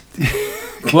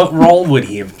 What role would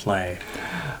he have played?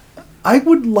 I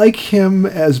would like him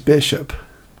as Bishop.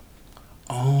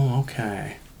 Oh,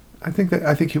 okay. I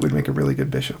think he would make a really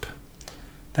good Bishop.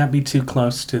 That'd be too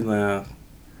close to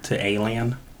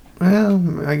Alien.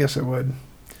 Well, I guess it would.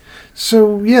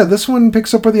 So yeah, this one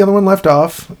picks up where the other one left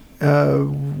off.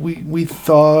 We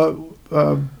thought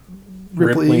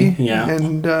Ripley, yeah,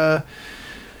 and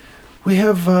we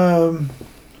have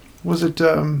was it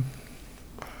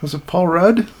Paul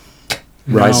Rudd?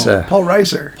 Reiser. No, Paul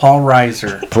Reiser. Paul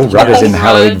Reiser. Paul Rudd is in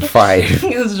Halloween 5.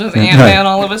 He was just Ant-Man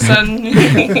all of a sudden.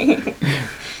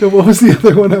 No, what was the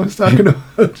other one I was talking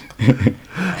about?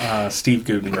 Steve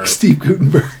Guttenberg. Steve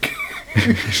Guttenberg.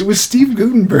 It was Steve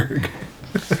Guttenberg.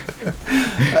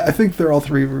 I think they're all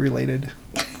three related.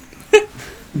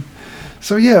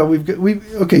 So yeah,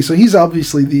 okay. So he's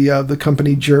obviously the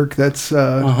company jerk that's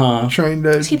trying to.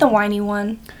 Is he the whiny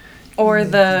one, or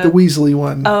the Weasley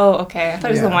one? Oh, okay. I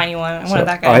thought he was the whiny one. I wanted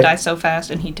that guy to die so fast,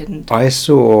 and he didn't. I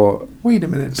saw. Wait a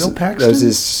minute, Bill Paxton. There was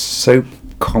this soap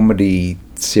comedy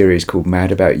series called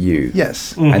Mad About You.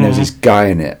 Yes. And there was this guy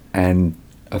in it, and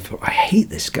I thought, I hate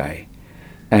this guy.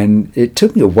 And it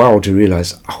took me a while to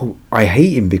realise, I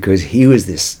hate him because he was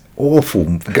this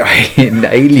awful guy in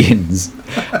Aliens.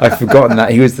 I've forgotten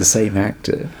that he was the same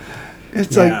actor.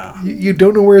 It's like, you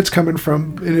don't know where it's coming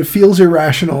from, and it feels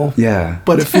irrational. Yeah.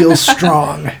 But it feels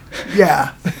strong.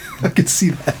 Yeah. I could see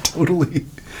that totally.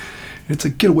 It's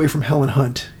like, get away from Helen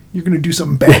Hunt. You're going to do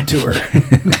something bad to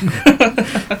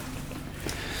her.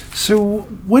 So,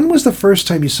 when was the first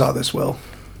time you saw this, Will?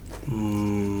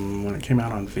 When it came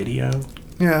out on video.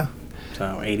 Yeah.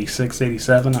 So, 86,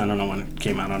 87. I don't know when it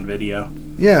came out on video.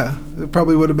 Yeah. It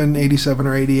probably would have been 87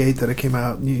 or 88 that it came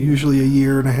out. Usually a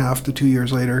year and a half to 2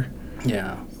 years later.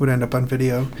 Yeah. It would end up on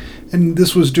video. And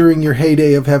this was during your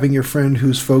heyday of having your friend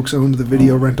whose folks owned the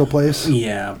video rental place?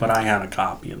 Yeah, but I had a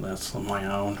copy of this on my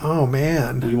own. Oh,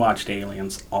 man. We watched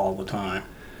Aliens all the time.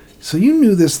 So you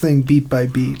knew this thing beat by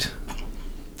beat.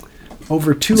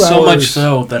 Over 2 hours. So much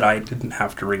so that I didn't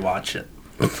have to rewatch it.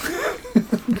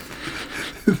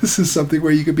 This is something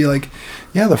where you could be like,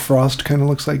 yeah, the frost kind of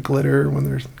looks like glitter when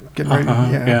they're getting ready.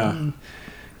 Yeah.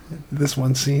 This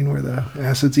one scene where the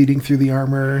acid's eating through the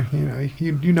armor.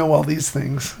 You know all these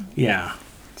things. Yeah.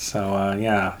 So,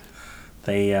 yeah.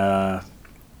 They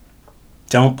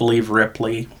don't believe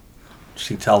Ripley.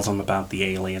 She tells them about the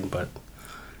alien, but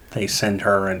they send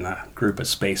her and a group of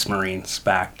space marines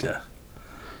back to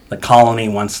the colony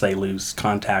once they lose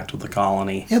contact with the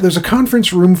colony. Yeah, there's a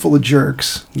conference room full of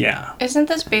jerks. Yeah. Isn't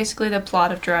this basically the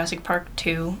plot of Jurassic Park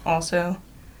 2 also?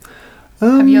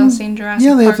 Have you all seen Jurassic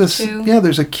Yeah, they Park have this. 2? Yeah,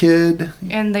 there's a kid.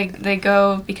 And they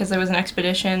go because there was an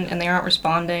expedition and they aren't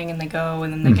responding and they go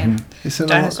and then they get They send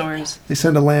dinosaurs. they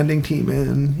send a landing team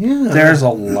in. Yeah, There's a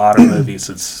lot of movies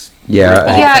that's Yeah. rip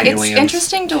off Yeah, it's aliens.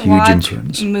 interesting to Huge watch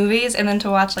influence. movies and then to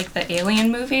watch like the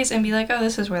alien movies and be like, oh,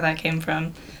 this is where that came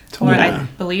from. Totally. Or I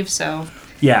believe so.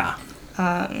 Yeah.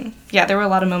 Yeah, there were a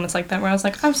lot of moments like that where I was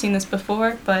like, I've seen this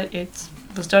before, but it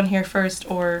was done here first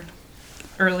or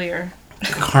earlier.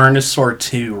 Carnosaur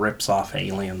 2 rips off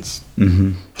aliens.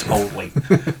 Mm-hmm. Totally.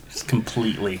 Just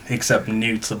completely. Except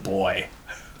Newt's a boy.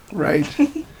 right.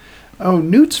 Oh,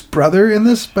 Newt's brother in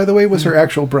this, by the way, was her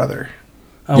actual brother.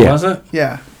 Oh, Yeah. was it?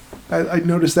 Yeah, I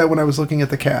noticed that when I was looking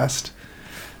at the cast.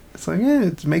 It's like, yeah,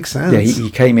 it makes sense. Yeah, he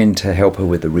came in to help her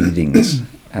with the readings,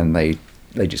 and they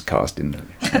just cast him.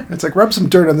 It's like, rub some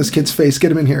dirt on this kid's face,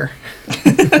 get him in here.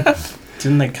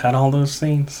 Didn't they cut all those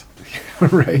scenes?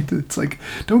 Right? It's like,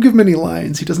 don't give him any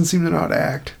lines. He doesn't seem to know how to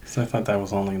act. So I thought that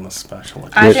was only in the special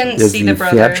edition. I didn't There's see the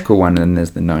brother. theatrical one, and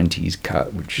there's the 90s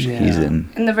cut, which Yeah. he's in.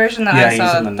 In the version that Yeah, I he's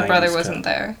saw, in the the brother 90s wasn't cut.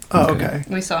 there. Oh, Okay. okay.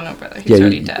 We saw no brother. He's Yeah,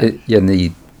 already dead. yeah, and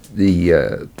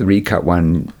the recut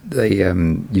one, they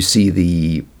you see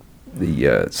the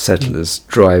settlers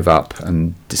drive up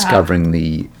and discovering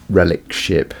the relic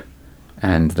ship,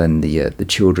 and then the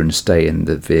children stay in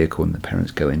the vehicle and the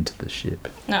parents go into the ship.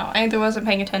 No, I either wasn't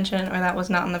paying attention or that was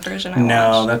not in the version I No,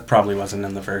 watched. that probably wasn't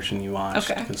in the version you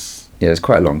watched. Okay. 'Cause, Yeah, it's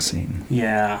quite a long scene.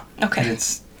 yeah. Okay.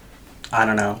 It's, I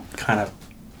don't know, kind of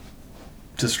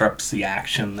disrupts the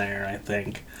action there, I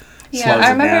think. Yeah, Slows I it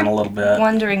down remember a little bit.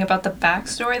 wondering about the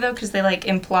backstory though, because they like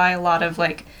imply a lot of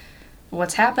like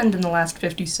what's happened in the last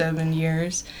 57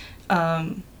 years,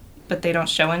 but they don't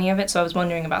show any of it. So I was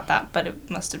wondering about that, but it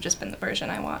must have just been the version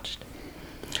I watched.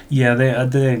 Yeah,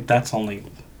 that's only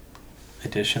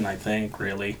edition, I think,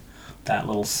 really. That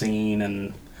little scene,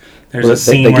 and there's Well, a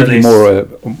scene they where give they...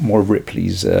 you more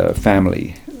Ripley's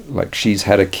family. Like, she's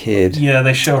had a kid. Yeah,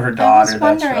 they show her I daughter, was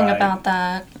wondering that's right. about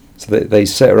that. So they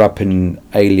set her up in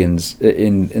Aliens.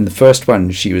 In the first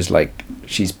one, she's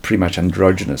pretty much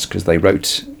androgynous because they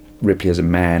wrote Ripley as a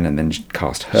man and then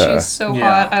cast her. She's so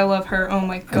Yeah. hot. I love her. Oh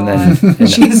my and god. then in,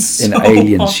 She's in so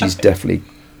Aliens, hot.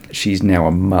 she's now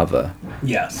a mother,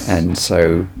 Yes. and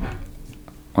so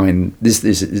I mean this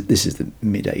is the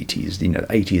mid 80s,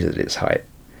 80s at its height.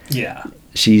 Yeah.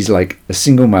 She's like a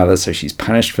single mother, so she's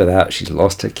punished for that. She's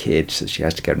lost her kid, so she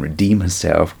has to go and redeem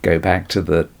herself, go back to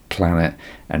the planet,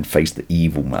 and face the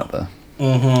evil mother.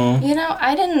 Mm-hmm. You know,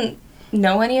 I didn't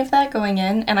know any of that going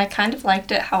in, and I kind of liked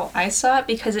it how I saw it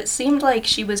because it seemed like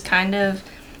she was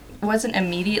wasn't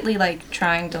immediately like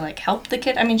trying to like help the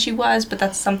kid. I mean, she was, but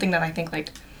that's something that I think like,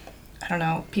 I don't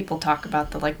know, people talk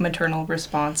about the like maternal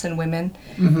response in women.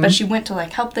 But she went to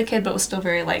like help the kid, but was still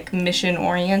very like mission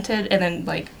oriented, and then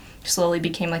like slowly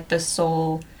became like the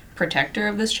sole protector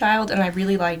of this child, and I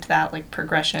really liked that like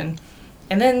progression.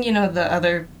 And then, you know, the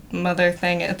other mother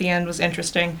thing at the end was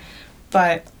interesting,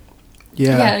 but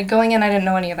yeah, going in I didn't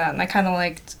know any of that, and I kind of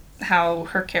liked how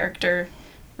her character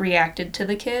reacted to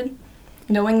the kid.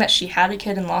 Knowing that she had a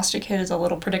kid and lost a kid is a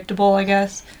little predictable, I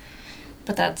guess,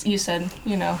 but that's, you said,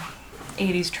 you know,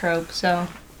 80s trope, so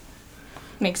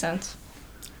makes sense.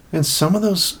 And some of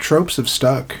those tropes have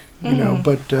stuck, you know,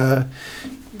 but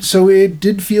so it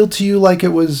did feel to you like it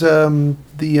was the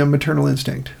maternal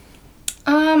instinct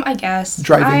I guess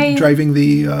driving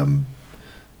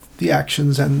the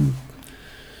actions and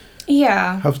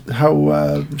yeah.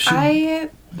 how she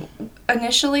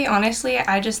Initially, honestly,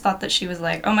 I just thought that she was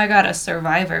like, oh my god, a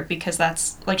survivor, because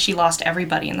that's like she lost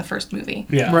everybody in the first movie.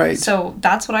 Yeah. right. So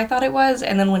that's what I thought it was,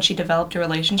 and then when she developed a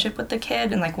relationship with the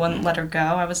kid and like wouldn't let her go,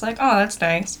 I was like, oh, that's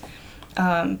nice.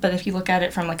 But if you look at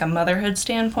it from like a motherhood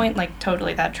standpoint, like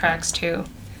totally that tracks too.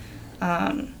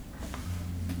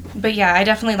 But yeah, I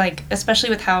definitely like, especially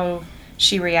with how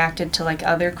she reacted to like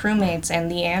other crewmates and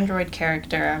the android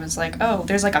character, I was like, oh,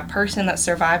 there's like a person that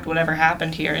survived whatever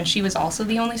happened here, and she was also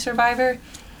the only survivor.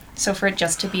 So for it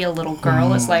just to be a little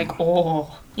girl is like,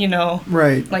 oh, you know,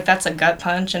 Right. like that's a gut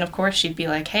punch. And of course she'd be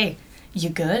like, hey, you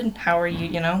good? How are you,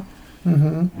 you know?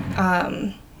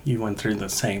 You went through the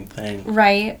same thing.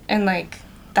 Right. And like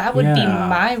that would be Yeah.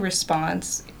 my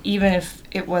response, even if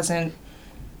it wasn't,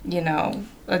 you know,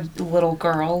 a little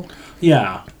girl.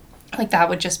 Yeah. Like that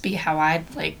would just be how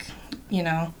I'd like, you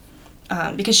know,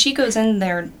 because she goes in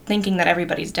there thinking that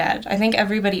everybody's dead. I think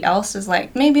everybody else is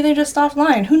like, maybe they just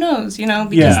offline. Who knows? You know,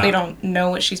 because Yeah. they don't know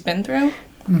what she's been through.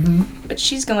 Mm-hmm. But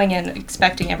she's going in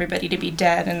expecting everybody to be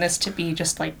dead and this to be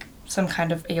just like some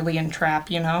kind of alien trap,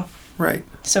 you know? Right.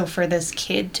 So for this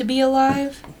kid to be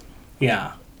alive,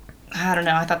 Yeah. I don't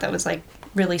know. I thought that was like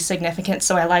really significant.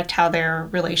 So I liked how their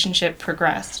relationship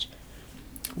progressed.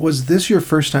 Was this your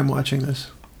first time watching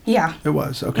this? Yeah. It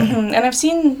was. Okay. And I've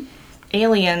seen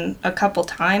Alien a couple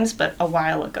times, but a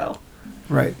while ago.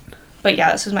 Right. But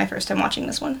yeah, this was my first time watching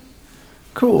this one.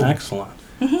 Cool. Excellent.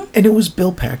 And it was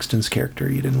Bill Paxton's character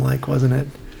you didn't like, wasn't it?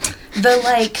 The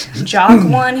like jock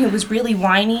one who was really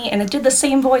whiny, and it did the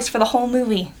same voice for the whole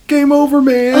movie. Game over,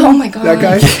 man. Oh my god. That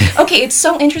guy. Okay, it's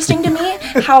so interesting to me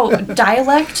how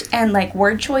dialect and like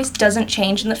word choice doesn't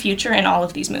change in the future in all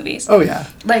of these movies. Oh yeah.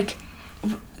 Like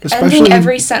Especially ending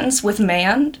every sentence with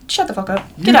man. Shut the fuck up.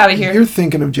 Get out of here. You're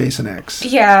thinking of Jason X.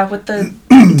 Yeah, with the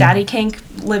daddy kink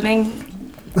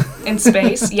living in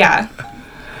space. Yeah.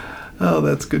 Oh,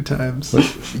 that's good times.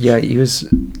 Yeah, he was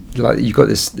like, you got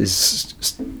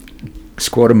this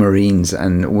squad of Marines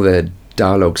and all their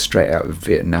dialogue straight out of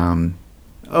Vietnam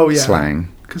Oh yeah. slang.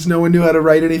 Because no one knew how to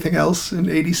write anything else in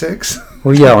 '86.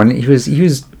 Well, yeah, and he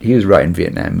was writing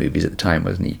Vietnam movies at the time,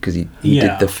 wasn't he? Because he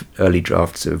Yeah. did the early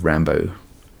drafts of Rambo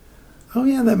Oh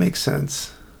yeah, that makes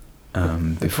sense.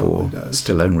 before totally does.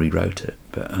 Stallone rewrote it.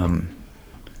 But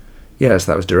yes,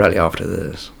 that was directly after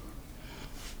this.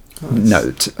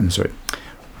 No, I'm sorry.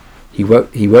 He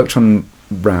worked on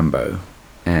Rambo,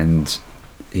 and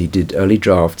he did early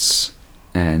drafts,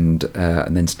 and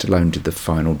then Stallone did the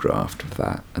final draft of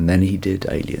that, and then he did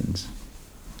Aliens.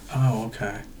 Oh,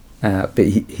 okay. But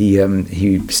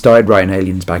he started writing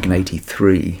Aliens back in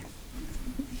 '83,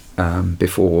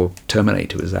 before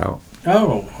Terminator was out.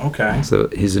 Oh, okay. So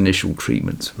his initial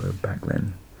treatments were back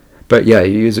then. But yeah,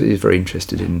 he was very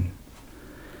interested in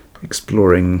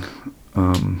exploring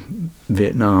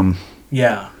Vietnam.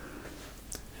 Yeah.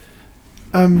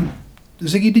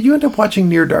 Ziggy, did you end up watching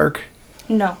Near Dark?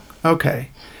 No. Okay.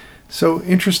 So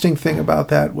interesting thing about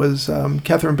that was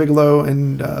Catherine Bigelow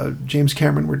and James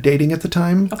Cameron were dating at the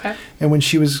time. Okay. And when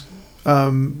she was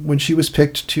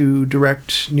picked to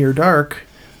direct Near Dark,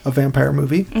 a vampire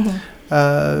movie,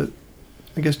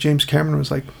 I guess James Cameron was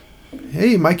like,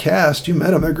 "Hey, my cast, you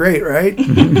met them. They're great, right?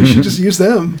 You should just use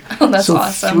them." Oh, that's so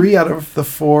awesome. 3 out of the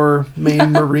 4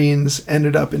 main Marines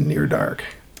ended up in Near Dark.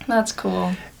 That's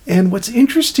cool. And what's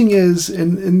interesting is,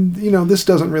 and you know, this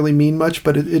doesn't really mean much,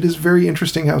 but it is very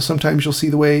interesting how sometimes you'll see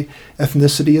the way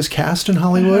ethnicity is cast in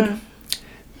Hollywood.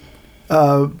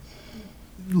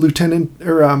 Lieutenant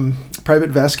or Private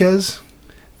Vasquez,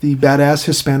 the badass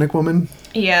Hispanic woman.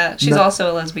 Yeah, she's No. also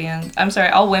a lesbian. I'm sorry,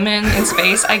 all women in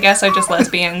space, I guess, are just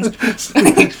lesbians.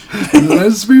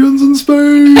 Lesbians in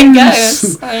space. I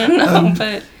guess. I don't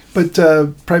know,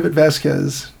 But Private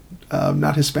Vasquez,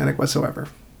 not Hispanic whatsoever.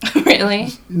 but really?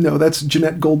 No, that's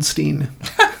Jeanette Goldstein.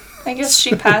 I guess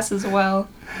she passes well.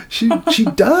 She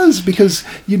does, because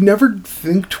you'd never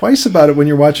think twice about it when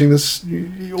you're watching this.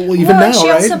 Well, even now, she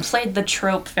right? also played the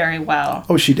trope very well.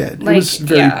 Oh, she did. Like, it was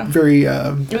very, yeah. very.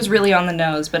 It was really on the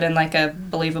nose, but in like a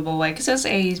believable way. Because it was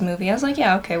an 80s movie. I was like,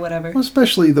 yeah, okay, whatever. Well,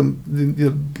 especially the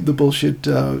bullshit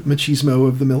machismo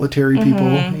of the military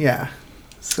people. Yeah.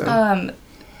 So.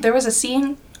 There was a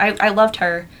scene, I loved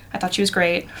her. I thought she was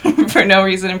great for no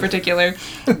reason in particular.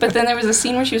 But then there was a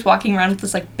scene where she was walking around with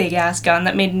this like big ass gun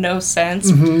that made no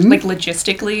sense, like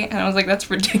logistically, and I was like,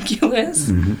 that's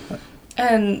ridiculous.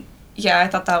 And yeah, I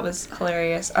thought that was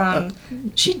hilarious.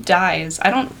 She dies.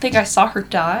 I don't think I saw her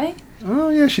die. Oh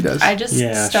yeah, she does. I just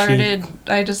Yeah,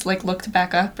 I just like looked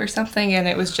back up or something, and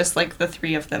it was just like the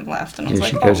 3 of them left, and I was Yeah,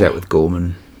 like, she goes oh, out with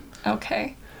Gorman.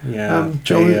 okay. Yeah.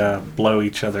 Joey- They blow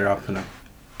each other up in a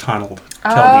tunnel to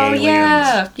kill the Oh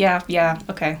aliens. yeah,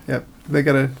 okay. Yep. They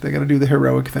gotta do the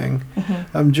heroic thing.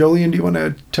 Jolien, do you want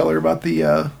to tell her about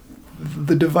the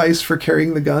device for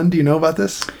carrying the gun? Do you know about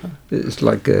this? It's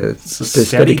like a It's a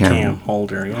steady cam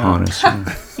holder, yeah. harness.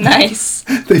 Yeah. Nice.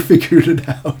 They figured it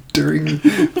out during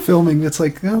filming. It's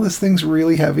like, oh, this thing's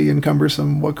really heavy and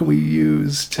cumbersome. What can we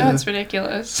use to? That's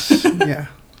ridiculous. Yeah,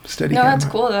 steady. No, cam. that's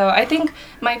cool though. I think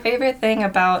my favorite thing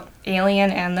about Alien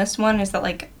and this one is that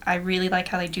like I really like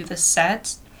how they do the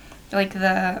sets, like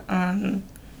the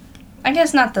I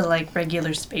guess not the like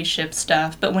regular spaceship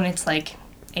stuff, but when it's like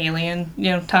alien,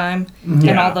 time, and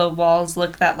Yeah. all the walls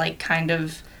look that like kind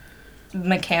of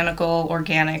mechanical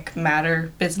organic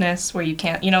matter business where you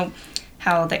can't,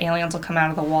 how the aliens will come out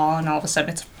of the wall and all of a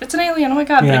sudden it's an alien. Oh my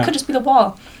god! But Yeah. it could just be the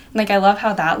wall. Like I love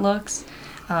how that looks.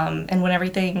 And when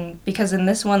everything, because in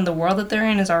this one, the world that they're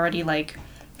in is already like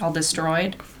all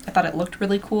destroyed. I thought it looked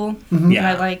really cool. Mhm. And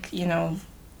I like,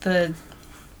 the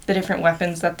different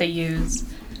weapons that they use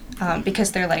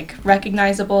because they're like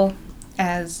recognizable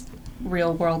as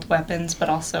real world weapons, but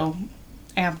also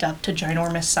amped up to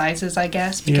ginormous sizes, I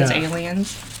guess, because Yeah.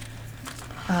 aliens.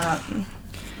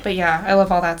 But yeah, I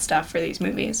love all that stuff for these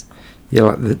movies. Yeah,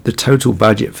 like the total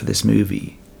budget for this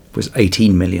movie was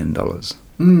 $18 million.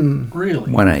 Really?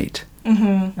 1.8.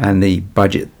 Mm-hmm. And the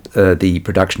budget, the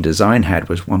production design had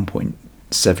was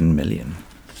 1.7 million.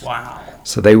 Wow.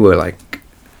 So they were like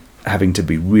having to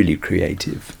be really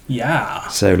creative. Yeah.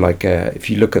 So like if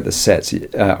you look at the sets,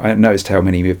 I noticed how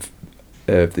many of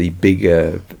the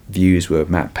bigger views were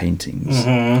matte paintings,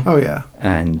 Mm-hmm. Oh yeah.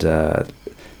 and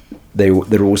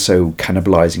they're also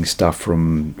cannibalizing stuff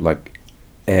from like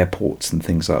airports and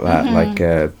things like that.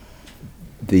 Like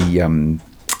the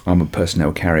armored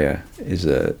personnel carrier is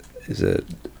a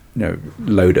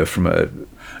loader from a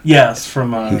Yes,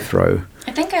 from Heathrow.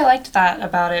 I think I liked that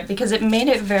about it because it made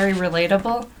it very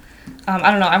relatable.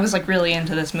 I don't know, I was like really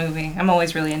into this movie. I'm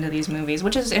always really into these movies,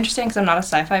 which is interesting because I'm not a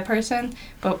sci-fi person,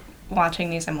 but watching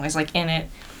these I'm always like in it.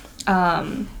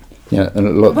 Yeah, and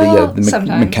a lot Well, of the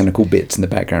sometimes. mechanical bits in the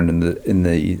background in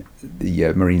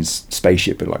the Marine's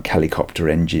spaceship are like helicopter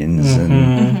engines,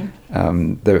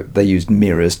 and they used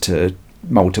mirrors to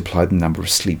multiply the number of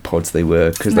sleep pods they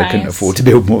were because they couldn't Nice. afford to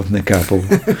build more than a couple.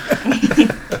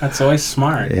 That's always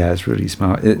smart. Yeah, it's really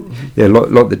smart. A lot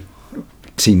of the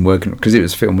team working, because it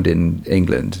was filmed in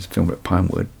England, it's filmed at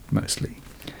Pinewood mostly,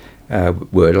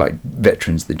 were like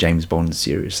veterans of the James Bond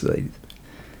series, so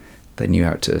they knew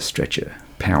how to stretch a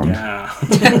pound.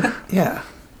 Yeah. Yeah.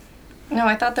 No,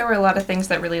 I thought there were a lot of things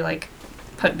that really like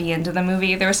put me into the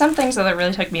movie. There were some things that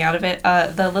really took me out of it.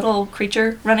 The little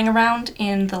creature running around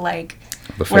in the like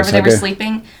The wherever they were facehugger.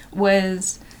 sleeping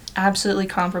was absolutely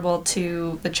comparable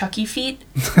to the Chucky feet.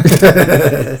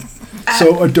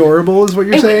 So adorable is what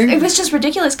you're saying? It was just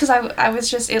ridiculous because I was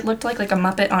just, it looked like a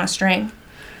Muppet on a string.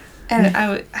 And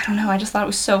I don't know, I just thought it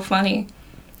was so funny.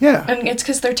 Yeah. And it's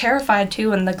because they're terrified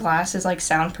too, and the glass is like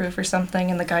soundproof or something,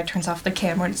 and the guy turns off the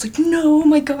camera, and it's like, no, oh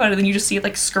my god, and then you just see it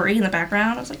like scurry in the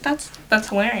background. I was like, that's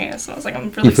hilarious. And I was like, I'm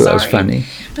really You thought sorry. that was funny?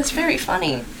 But it's very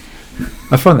funny.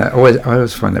 I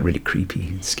always find that really creepy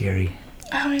and scary.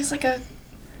 Oh, he's like a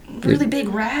really big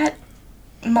rat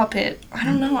Muppet. I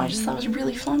don't know, I just thought it was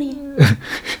really funny.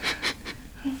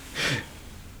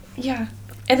 Yeah.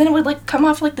 And then it would like come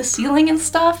off like the ceiling and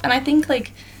stuff, and I think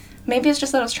like maybe it's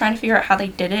just that I was trying to figure out how they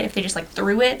did it, if they just like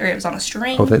threw it or it was on a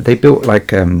string. Oh, they built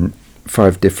like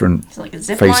 5 different So, like a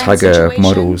zip line facehugger situation.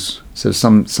 models. So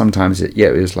sometimes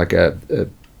it was like a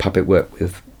puppet work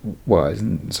with wires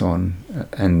and so on,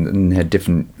 and had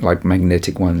different like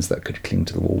magnetic ones that could cling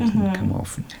to the walls and come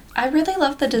off. I really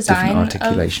love the design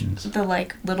articulations. of the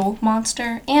like little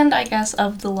monster, and I guess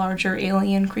of the larger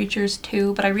alien creatures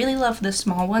too. But I really love the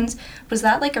small ones. Was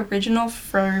that like original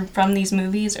from these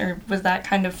movies, or was that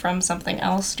kind of from something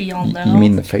else? Do y'all know? You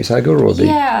mean the facehugger or the?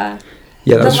 Yeah,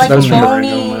 Yeah, the that was, like that was from the bony,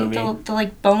 original movie. the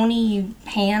like bony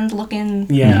hand looking.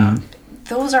 Yeah.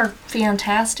 Those are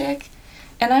fantastic,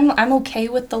 and I'm okay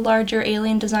with the larger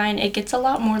alien design. It gets a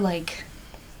lot more like.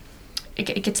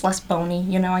 It gets less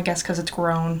bony, I guess, because it's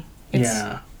grown. It's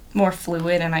Yeah. more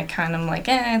fluid, and I kind of like,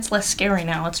 it's less scary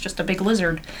now. It's just a big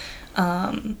lizard.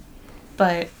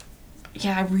 But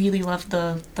yeah, I really love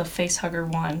the facehugger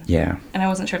one, Yeah. and I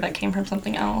wasn't sure if that came from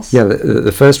something else. Yeah,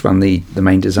 the first one, the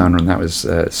main designer on that was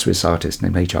a Swiss artist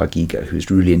named H.R. Giger,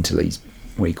 who's really into these,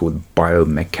 what he called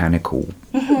biomechanical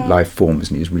life forms,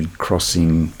 and he was really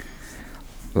crossing,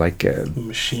 like,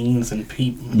 Machines and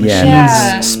people.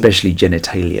 Yeah. especially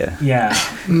genitalia. Yeah.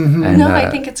 And, No, I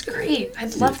think it's great. I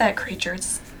love that creature.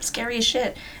 It's scary as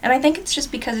shit. And I think it's just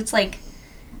because it's like,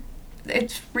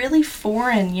 it's really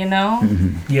foreign, Yeah,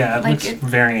 it Like looks it-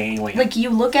 very alien. Like, you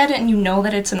look at it and you know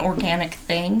that it's an organic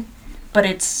thing, but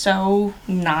it's so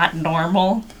not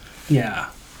normal. Yeah.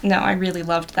 No, I really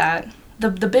loved that. The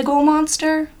big ol'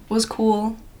 monster was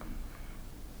cool.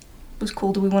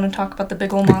 Do we want to talk about the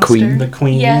big ol' The monster? queen? The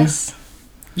queen. Yes.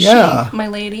 Yeah. She, my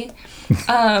lady.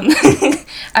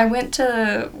 I went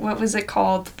to, what was it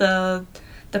called? The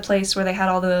place where they had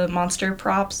all the monster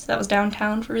props that was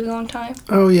downtown for a really long time.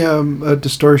 Oh yeah,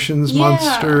 Distortions Yeah.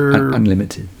 Monster.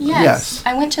 Unlimited. Yes.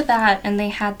 I went to that, and they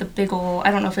had the big ol', I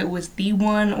don't know if it was the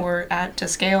one or to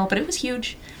scale, but it was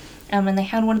huge. And they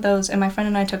had one of those, and my friend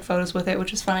and I took photos with it,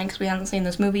 which is funny because we hadn't seen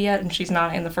this movie yet, and she's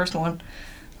not in the first one,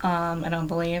 I don't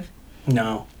believe.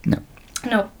 No.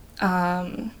 No.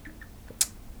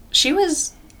 She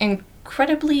was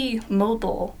incredibly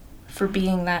mobile for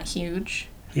being that huge.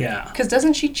 Yeah. Because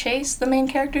doesn't she chase the main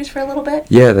characters for a little bit?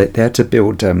 Yeah, they had to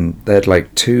build, they had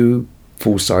like 2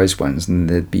 full-size ones, and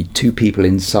there'd be 2 people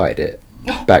inside it,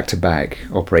 back to back,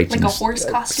 operating Like a horse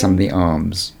costume? some of the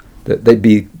arms. That they'd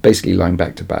be basically lying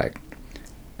back to back,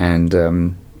 and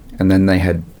then they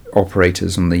had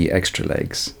operators on the extra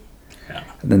legs,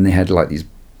 and then they had like these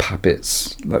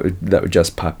puppets that were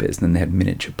just puppets, and then they had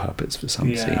miniature puppets for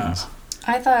some scenes.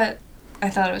 I thought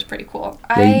it was pretty cool.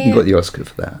 Yeah, you got the Oscar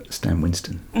for that, Stan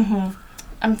Winston. Mm-hmm.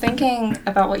 I'm thinking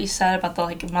about what you said about the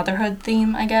like motherhood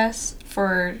theme, I guess,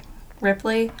 for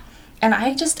Ripley, and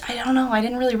I don't know, I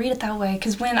didn't really read it that way,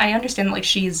 because when I understand like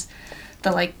she's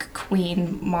the like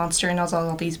queen monster and has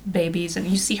all these babies, and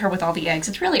you see her with all the eggs,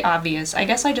 it's really obvious. I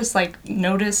guess I just like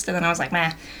noticed, and then I was like,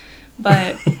 meh.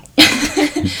 But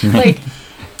like,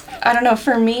 I don't know,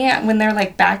 for me, when they're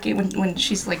like when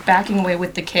she's like backing away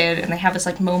with the kid and they have this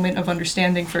like moment of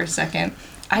understanding for a second,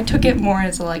 I took it more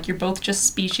as like, you're both just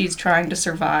species trying to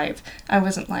survive. I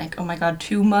wasn't like, oh my god,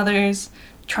 2 mothers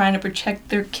trying to protect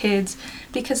their kids,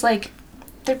 because like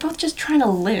they're both just trying to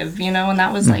live, you know. And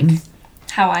that was like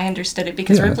how I understood it,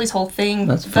 because Ripley's whole thing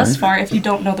thus far, if you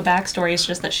don't know the backstory, is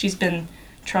just that she's been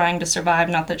trying to survive,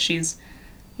 not that she's,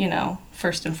 you know,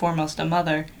 first and foremost a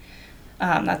mother.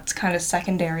 That's kind of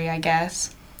secondary, I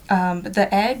guess. But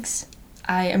the eggs,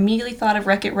 I immediately thought of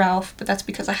Wreck-It Ralph, but that's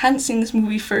because I hadn't seen this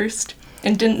movie first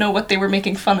and didn't know what they were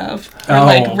making fun of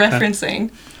or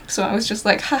referencing. So I was just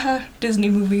like, haha, Disney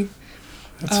movie.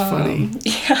 That's funny.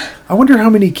 Yeah. I wonder how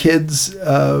many kids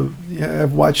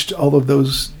have watched all of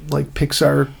those like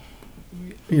Pixar,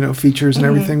 you know, features and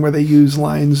everything where they use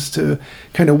lines to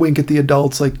kind of wink at the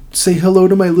adults, like "say hello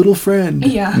to my little friend."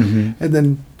 Yeah. And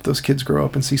then those kids grow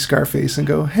up and see Scarface and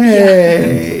go,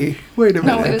 "Hey, wait a minute."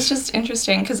 No, it was just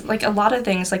interesting because like a lot of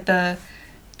things, like the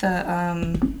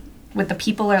with the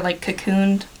people are like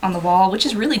cocooned on the wall, which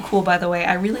is really cool, by the way.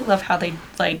 I really love how they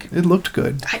like. It looked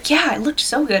good. Yeah, it looked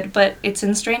so good, but it's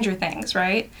in Stranger Things,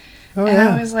 right? Oh, and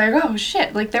yeah. I was like, oh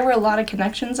shit! Like there were a lot of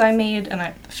connections I made, and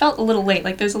I felt a little late.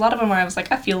 Like there's a lot of them where I was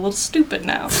like, I feel a little stupid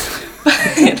now.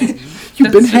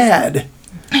 You've been had.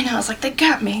 I know. It's like they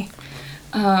got me.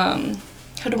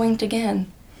 Hoodwinked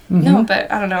again. No, but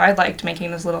I don't know. I liked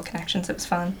making those little connections. It was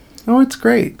fun. Oh, it's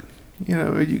great. You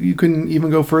know, you can even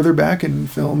go further back in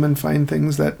film and find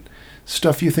things that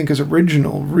stuff you think is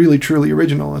original, really truly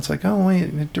original. It's like, oh wait,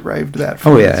 it derived that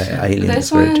from Alien This is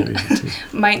very one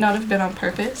derivative. might not have been on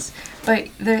purpose, but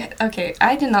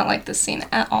I did not like this scene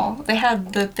at all. They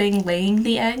had the thing laying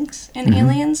the eggs in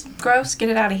Aliens. Gross, get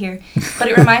it out of here. But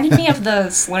it reminded me of the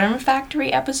Slurm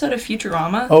Factory episode of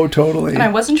Futurama. Oh, totally. And I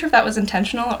wasn't sure if that was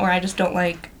intentional or I just don't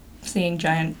like seeing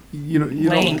giant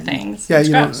laying things. Yeah, It's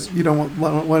you gross. don't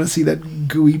want to see that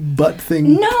gooey butt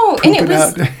thing. No, and it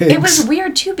was out it was eggs.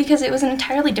 weird too because it was an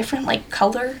entirely different like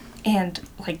color and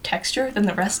like texture than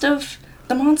the rest of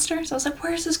the monster. So I was like,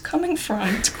 where is this coming from?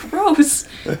 It's gross.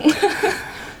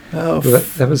 Oh, Well,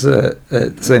 that was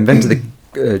so invented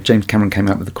James Cameron came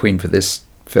up with the Queen for this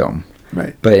film,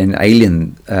 right. but in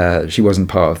Alien, she wasn't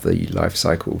part of the life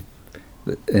cycle.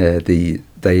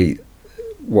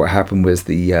 What happened was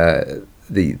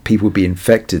the people would be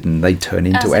infected and they turn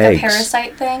into As like eggs. a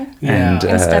parasite thing. Yeah. And,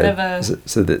 Instead of a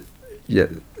so that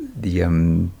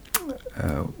the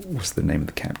what's the name of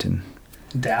the captain?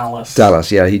 Dallas. Dallas.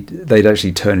 Yeah, they'd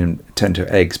actually turn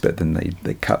to eggs, but then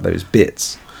they cut those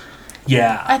bits.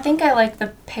 Yeah. I think I like the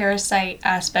parasite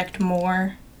aspect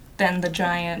more than the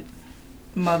giant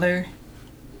mother,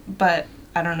 but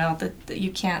I don't know that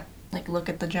you can't like look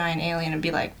at the giant alien and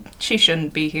be like, she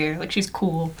shouldn't be here. Like she's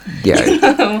cool. Yeah, You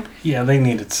know? Yeah, they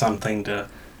needed something to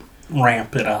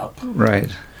ramp it up.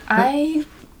 right. I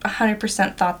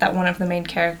 100% thought that one of the main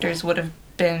characters would have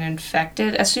been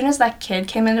infected. As soon as that kid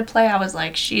came into play, I was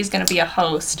like, she's gonna be a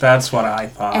host. That's what I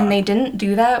thought. And they didn't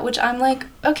do that, which I'm like,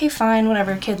 okay, fine,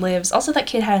 whatever, kid lives. Also, that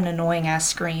kid had an annoying ass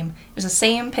scream. It was the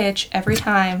same pitch every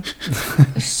time.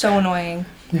 It was so annoying.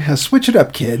 Yeah, switch it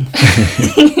up, kid.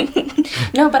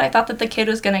 No, but I thought that the kid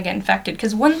was gonna get infected,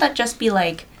 because wouldn't that just be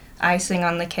like icing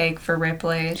on the cake for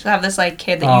Ripley? To have this like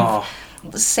kid that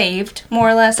you've saved, more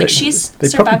or less. Like she's They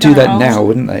probably survived do on her that own. now,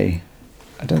 wouldn't they?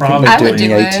 I don't Probably. think I they would do it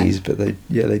in do the it. 80s, but they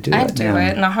do I'd that do now.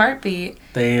 it in a heartbeat.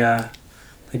 They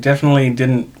definitely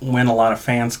didn't win a lot of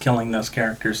fans killing those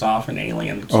characters off in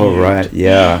Alien. Oh, right,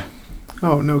 yeah.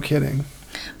 Oh, no kidding.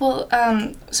 Well,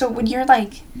 so when you're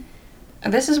like,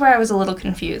 this is where I was a little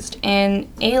confused. In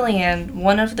Alien,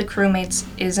 one of the crewmates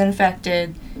is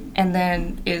infected and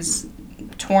then is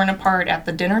torn apart at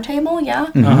the dinner table, yeah?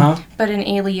 Mhm. Uh-huh. But in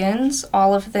Aliens,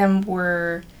 all of them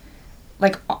were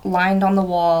like lined on the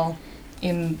wall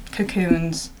in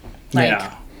cocoons, like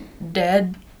Yeah.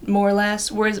 dead, more or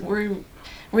less. Were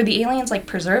the aliens like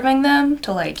preserving them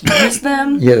to like use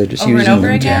them? Yeah, they're just Over and using over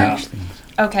them to again? hatch things.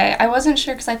 Okay, I wasn't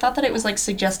sure because I thought that it was like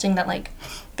suggesting that like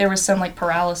there was some like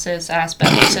paralysis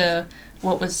aspect to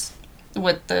what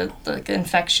the like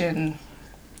infection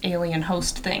alien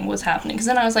host thing was happening. Because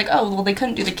then I was like, oh well, they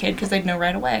couldn't do the kid because they'd know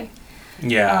right away.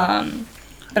 Yeah.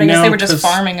 But I guess No, they were just 'cause-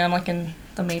 farming them like in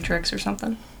the Matrix or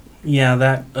something. Yeah,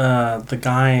 that the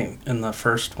guy in the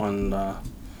first one,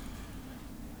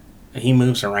 he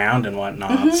moves around and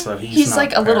whatnot, so he's not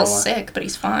like a little paralyzed. sick, but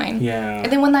he's fine. Yeah.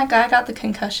 And then when that guy got the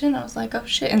concussion, I was like, oh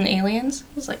shit! And the aliens,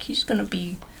 I was like, he's gonna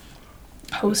be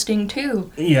hosting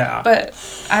too. Yeah. But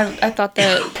I thought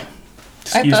that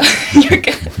Excuse I me. thought you're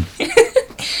good.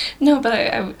 No, but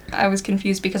I was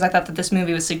confused because I thought that this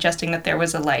movie was suggesting that there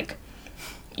was a like,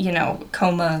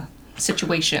 coma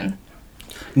situation.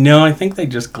 No, I think they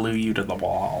just glue you to the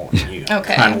wall and you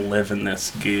Okay. kind of live in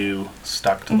this goo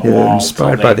stuck to the Yeah, wall.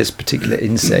 inspired till by they- this particular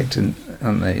insect, and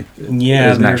aren't they? Yeah,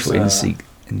 there's an there's actual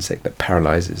insect that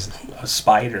paralyzes. a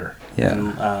spider Yeah. and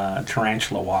a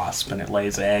tarantula wasp, and it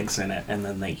lays eggs in it, and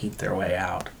then they eat their way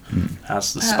out.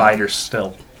 As the spider's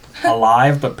still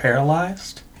alive but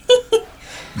paralyzed.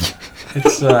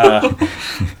 It's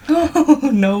Oh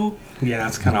no. yeah,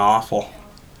 it's kind of awful.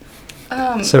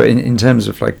 So, in terms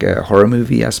of like horror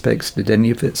movie aspects, did any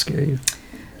of it scare you?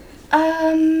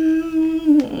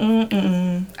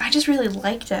 I just really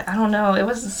liked it. I don't know. It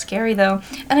wasn't scary though,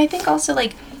 and I think also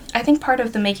like I think part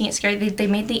of the making it scary, they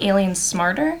made the aliens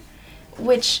smarter,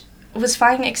 which was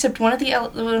fine. Except one of the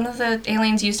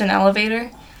aliens used an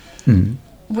elevator,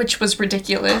 which was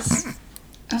ridiculous.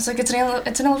 I was like, it's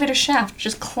an elevator shaft.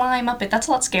 Just climb up it. That's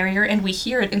a lot scarier, and we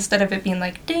hear it instead of it being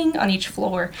like ding on each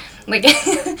floor. Like,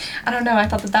 I don't know. I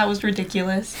thought that was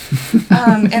ridiculous.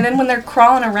 And then when they're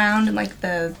crawling around in like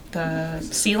the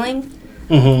ceiling,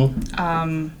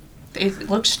 it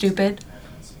looked stupid.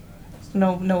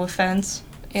 No offense,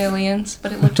 aliens,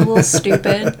 but it looked a little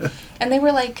stupid. And they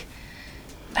were like,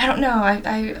 I don't know.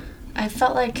 I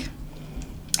felt like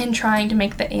in trying to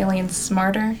make the aliens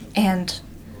smarter and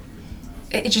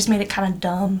it just made it kind of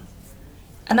dumb.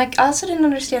 And I also didn't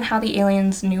understand how the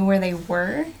aliens knew where they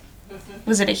were.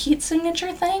 Was it a heat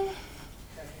signature thing?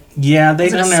 Yeah, they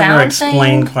Is it a don't ever sound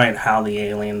explain thing? quite how the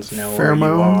aliens know where you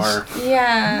Pheromones? are.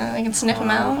 Yeah, I can sniff them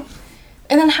out.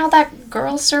 And then how that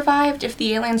girl survived if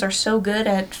the aliens are so good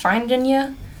at finding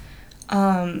you.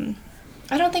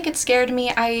 I don't think it scared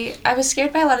me. I was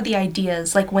scared by a lot of the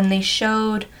ideas. Like when they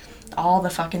showed all the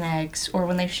fucking eggs, or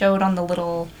when they showed on the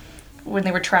little... when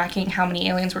they were tracking how many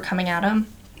aliens were coming at them.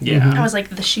 Yeah. I was like,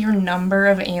 the sheer number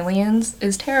of aliens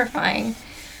is terrifying.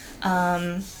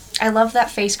 I love that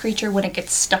face creature when it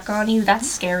gets stuck on you. That's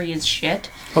scary as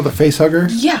shit. Oh, the face hugger?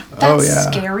 Yeah, that's Oh,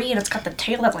 yeah. scary, and it's got the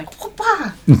tail that's like,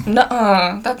 whoop-ah.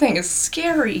 Nuh-uh, that thing is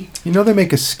scary. You know they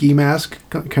make a ski mask,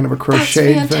 kind of a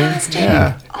crocheted thing? fantastic.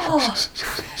 Yeah. Oh.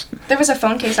 There was a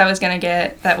phone case I was gonna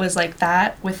get that was like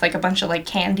that, with like a bunch of like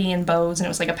candy and bows, and it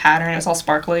was like a pattern, it was all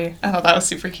sparkly. I thought that was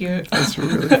super cute. That's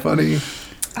really funny.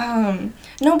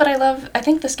 No, but I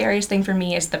think the scariest thing for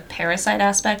me is the parasite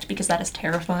aspect, because that is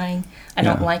terrifying. I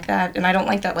don't Yeah. like that. And I don't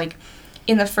like that, like,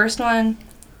 in the first one,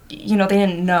 they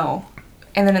didn't know.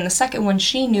 And then in the second one,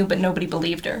 she knew, but nobody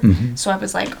believed her. So I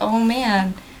was like, oh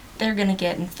man, they're gonna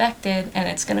get infected, and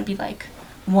it's gonna be like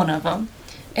one of them.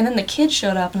 And then the kid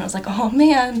showed up, and I was like, oh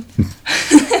man.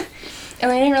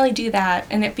 And they didn't really do that,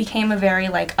 and it became a very,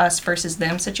 like, us versus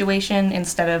them situation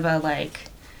instead of a, like,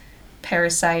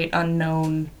 parasite,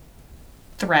 unknown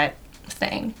threat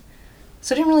thing.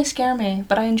 So it didn't really scare me,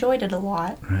 but I enjoyed it a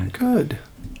lot. Right. Good.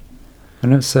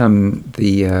 And it's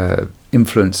the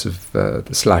influence of the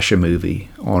slasher movie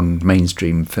on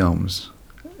mainstream films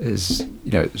is,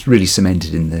 it's really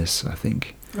cemented in this, I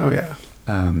think. Oh, yeah.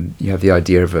 You have the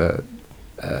idea of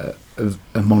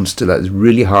a monster that is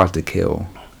really hard to kill,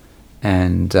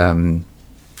 and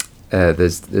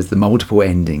there's the multiple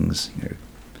endings.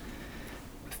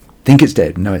 Think it's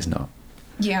dead, no, it's not.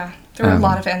 Yeah, there were a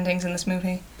lot of endings in this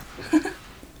movie.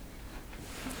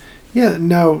 Yeah,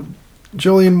 now,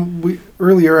 Jolien,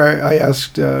 earlier I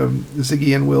asked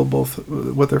Ziggy and Will both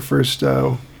what their first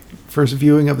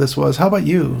viewing of this was. How about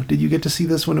you? Did you get to see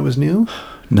this when it was new?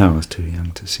 No, I was too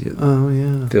young to see it. Oh,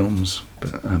 yeah. Films,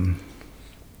 but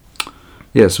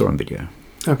yeah, I saw it on video.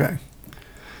 Okay.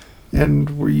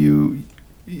 And were you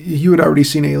had already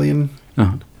seen Alien?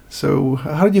 Uh-huh. So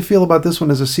how did you feel about this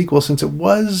one as a sequel, since it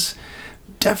was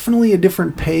definitely a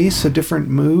different pace, a different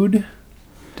mood?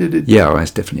 Did it? Yeah,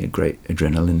 it's definitely a great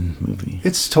adrenaline movie.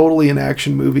 It's totally an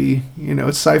action movie.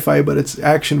 It's sci-fi, but it's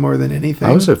action more than anything.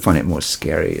 I also find it more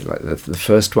scary. Like the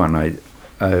first one, I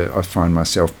find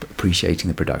myself appreciating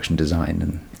the production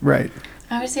design, Right.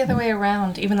 I was the other way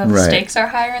around, even though the Right. stakes are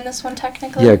higher in this one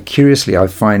technically. Yeah, curiously, I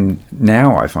find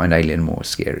Alien more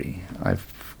scary. I've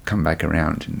come back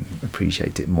around and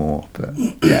appreciate it more. But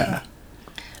Yeah.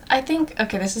 I think,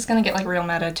 okay, this is gonna get like real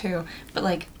meta too, but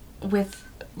like with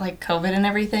like COVID and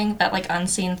everything, that like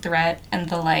unseen threat and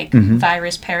the like Mhm.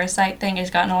 virus parasite thing has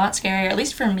gotten a lot scarier, at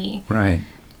least for me. right,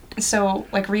 So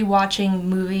like rewatching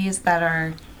movies that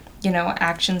are, you know,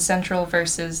 action central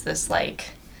versus this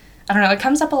like, I don't know, it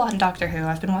comes up a lot in Doctor Who.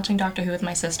 I've been watching Doctor Who with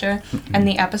my sister, and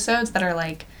the episodes that are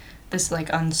like this like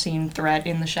unseen threat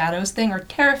in the shadows thing are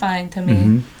terrifying to me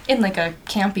Mhm. in like a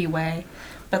campy way.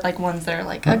 But like ones that are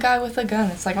like a guy with a gun,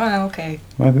 it's like, oh, okay.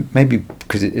 well, maybe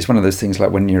because it's one of those things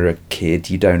like when you're a kid,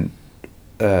 you don't.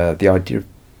 The idea of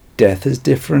death is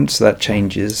different, so that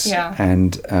changes. Yeah.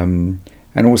 And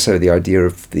also the idea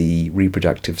of the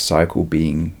reproductive cycle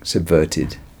being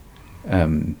subverted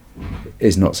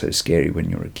is not so scary when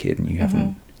you're a kid and you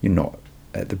haven't. You're not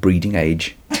at the breeding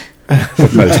age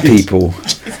of most people.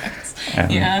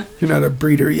 Yeah. You're not a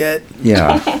breeder yet.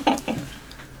 Yeah.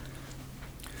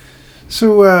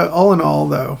 So, all in all,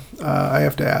 though, I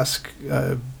have to ask,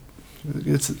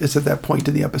 it's at that point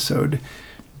in the episode.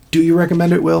 Do you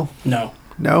recommend it, Will? No.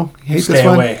 No? You hate Stay this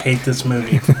one? away. Hate this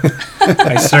movie.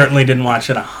 I certainly didn't watch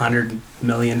it 100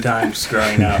 million times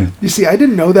growing up. You see, I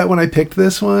didn't know that when I picked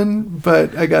this one,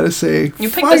 but I gotta say... You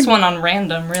picked fine. this one on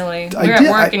random, really. I You're did,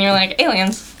 at work I- and you're like,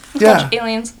 aliens. Let's Yeah. watch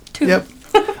Aliens 2. Yep.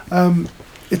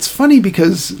 It's funny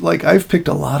because, like, I've picked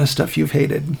a lot of stuff you've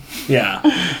hated. Yeah.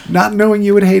 Not knowing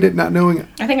you would hate it, not knowing...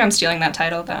 I think I'm stealing that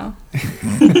title, though.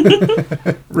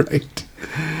 Right.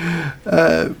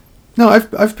 No,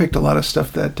 I've picked a lot of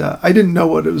stuff that I didn't know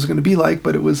what it was going to be like,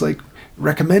 but it was like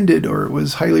recommended or it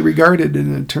was highly regarded,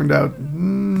 and it turned out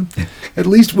at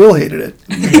least Will hated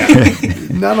it.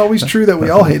 Not always true that we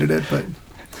all hated it, but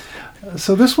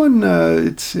so this one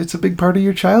it's a big part of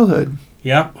your childhood.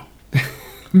 Yep.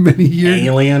 Many years.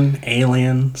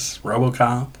 Aliens,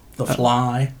 RoboCop, The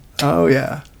Fly, Oh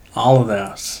yeah. all of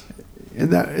those. In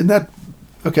that.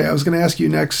 Okay, I was going to ask you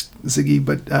next, Ziggy,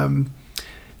 but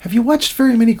have you watched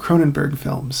very many Cronenberg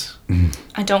films?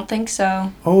 I don't think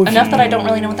so. Oh, if Enough you- that I don't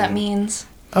really know what that means.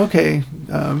 Okay.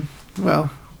 Well, You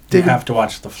David. have to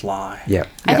watch The Fly. Yeah.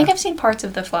 I think Yeah. I've seen parts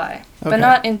of The Fly, but Okay.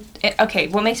 not in. Okay,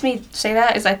 what makes me say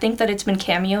that is I think that it's been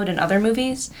cameoed in other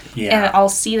movies, Yeah. and I'll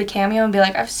see the cameo and be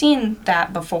like, I've seen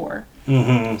that before.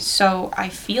 Mm-hmm. So I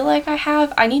feel like I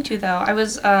have. I need to though. I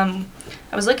was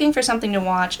looking for something to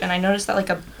watch, and I noticed that like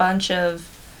a bunch of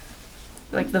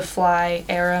like the Fly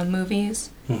era movies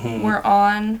Mm-hmm. were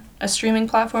on a streaming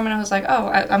platform, and I was like, oh,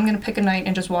 I'm gonna pick a night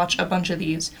and just watch a bunch of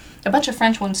these. A bunch of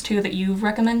French ones too that you've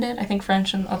recommended. I think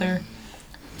French and other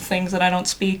things that I don't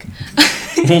speak.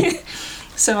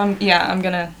 So I'm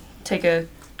gonna take a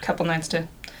couple nights to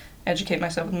educate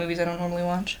myself with movies I don't normally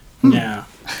watch. Yeah.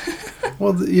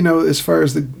 Well, as far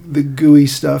as the gooey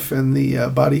stuff and the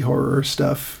body horror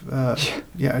stuff,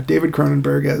 yeah, David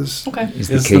Cronenberg Okay. Is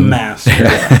Is the king. master.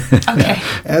 Okay.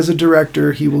 as a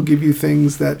director, he will give you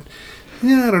things that, I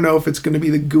don't know if it's going to be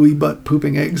the gooey butt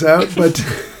pooping eggs out, but,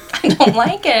 I don't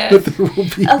like but it. there will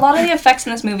be. A lot of the effects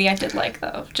in this movie I did like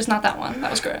though, just not that one. That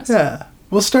was gross. Yeah,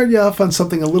 we'll start you off on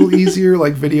something a little easier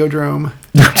like Videodrome.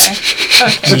 Okay.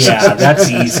 Okay. Yeah, that's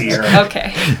easier.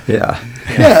 Okay. Yeah.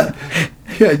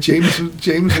 Yeah, James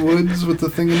Woods with the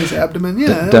thing in his abdomen.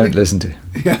 Yeah, Don't listen to.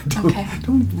 Yeah, Okay.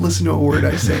 don't listen to a word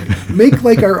I say. Make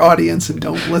like our audience and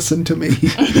don't listen to me.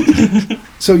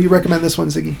 So you recommend this one,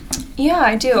 Ziggy? Yeah,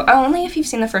 I do. Only if you've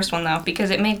seen the first one though, because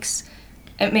it makes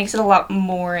it a lot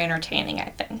more entertaining.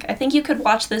 I think you could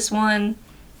watch this one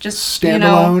just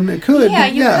Standalone? It could. Yeah,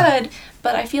 you yeah. could.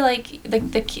 But I feel like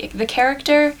the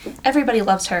character, everybody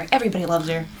loves her. Everybody loves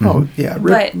her. Oh yeah,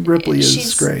 But Ripley is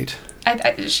she's- great.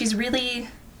 She's really,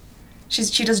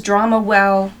 she does drama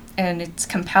well, and it's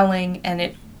compelling, and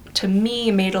it to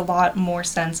me made a lot more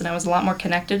sense, and I was a lot more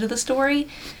connected to the story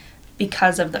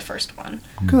because of the first one.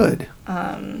 Good.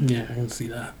 Yeah, I can see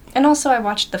that. And also, I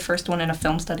watched the first one in a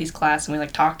film studies class, and we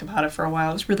talked about it for a while.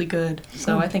 It was really good,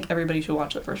 so I think everybody should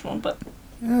watch the first one. But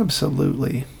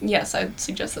Absolutely. yes, I'd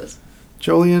suggest this.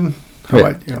 Jolien, how Yeah.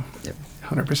 about you? Yep.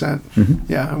 100%. Mhm.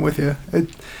 Yeah, I'm with you.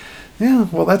 Yeah,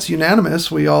 well, that's unanimous.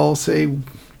 We all say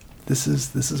this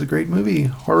is a great movie.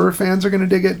 Horror fans are going to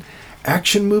dig it.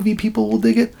 Action movie people will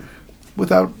dig it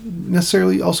without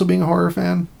necessarily also being a horror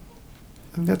fan.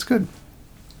 I think that's good.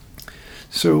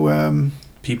 So,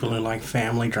 People who like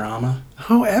family drama.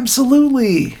 oh,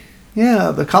 absolutely.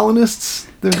 Yeah, the colonists,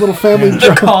 there's little family The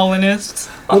drama, colonists.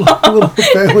 little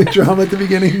family drama at the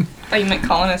beginning. I thought you meant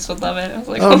colonists would love it. I was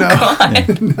like, Oh, oh no.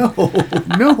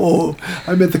 god. No.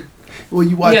 I meant Well,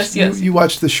 you watched Yes, yes. You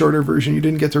watched the shorter version. You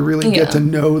didn't get to really get Yeah. to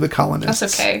know the colonists.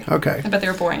 That's okay. Okay. I bet they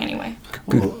were boring anyway.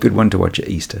 Good one to watch at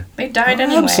Easter. They died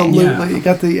anyway. Absolutely. Yeah. You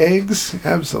got the eggs?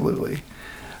 Absolutely.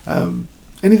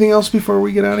 Anything else before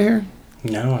we get out of here?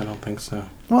 No, I don't think so.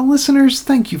 Well, listeners,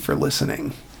 thank you for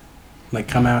listening. They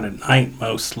come out at night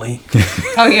mostly.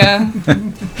 Oh, yeah.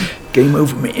 Game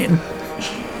over, man.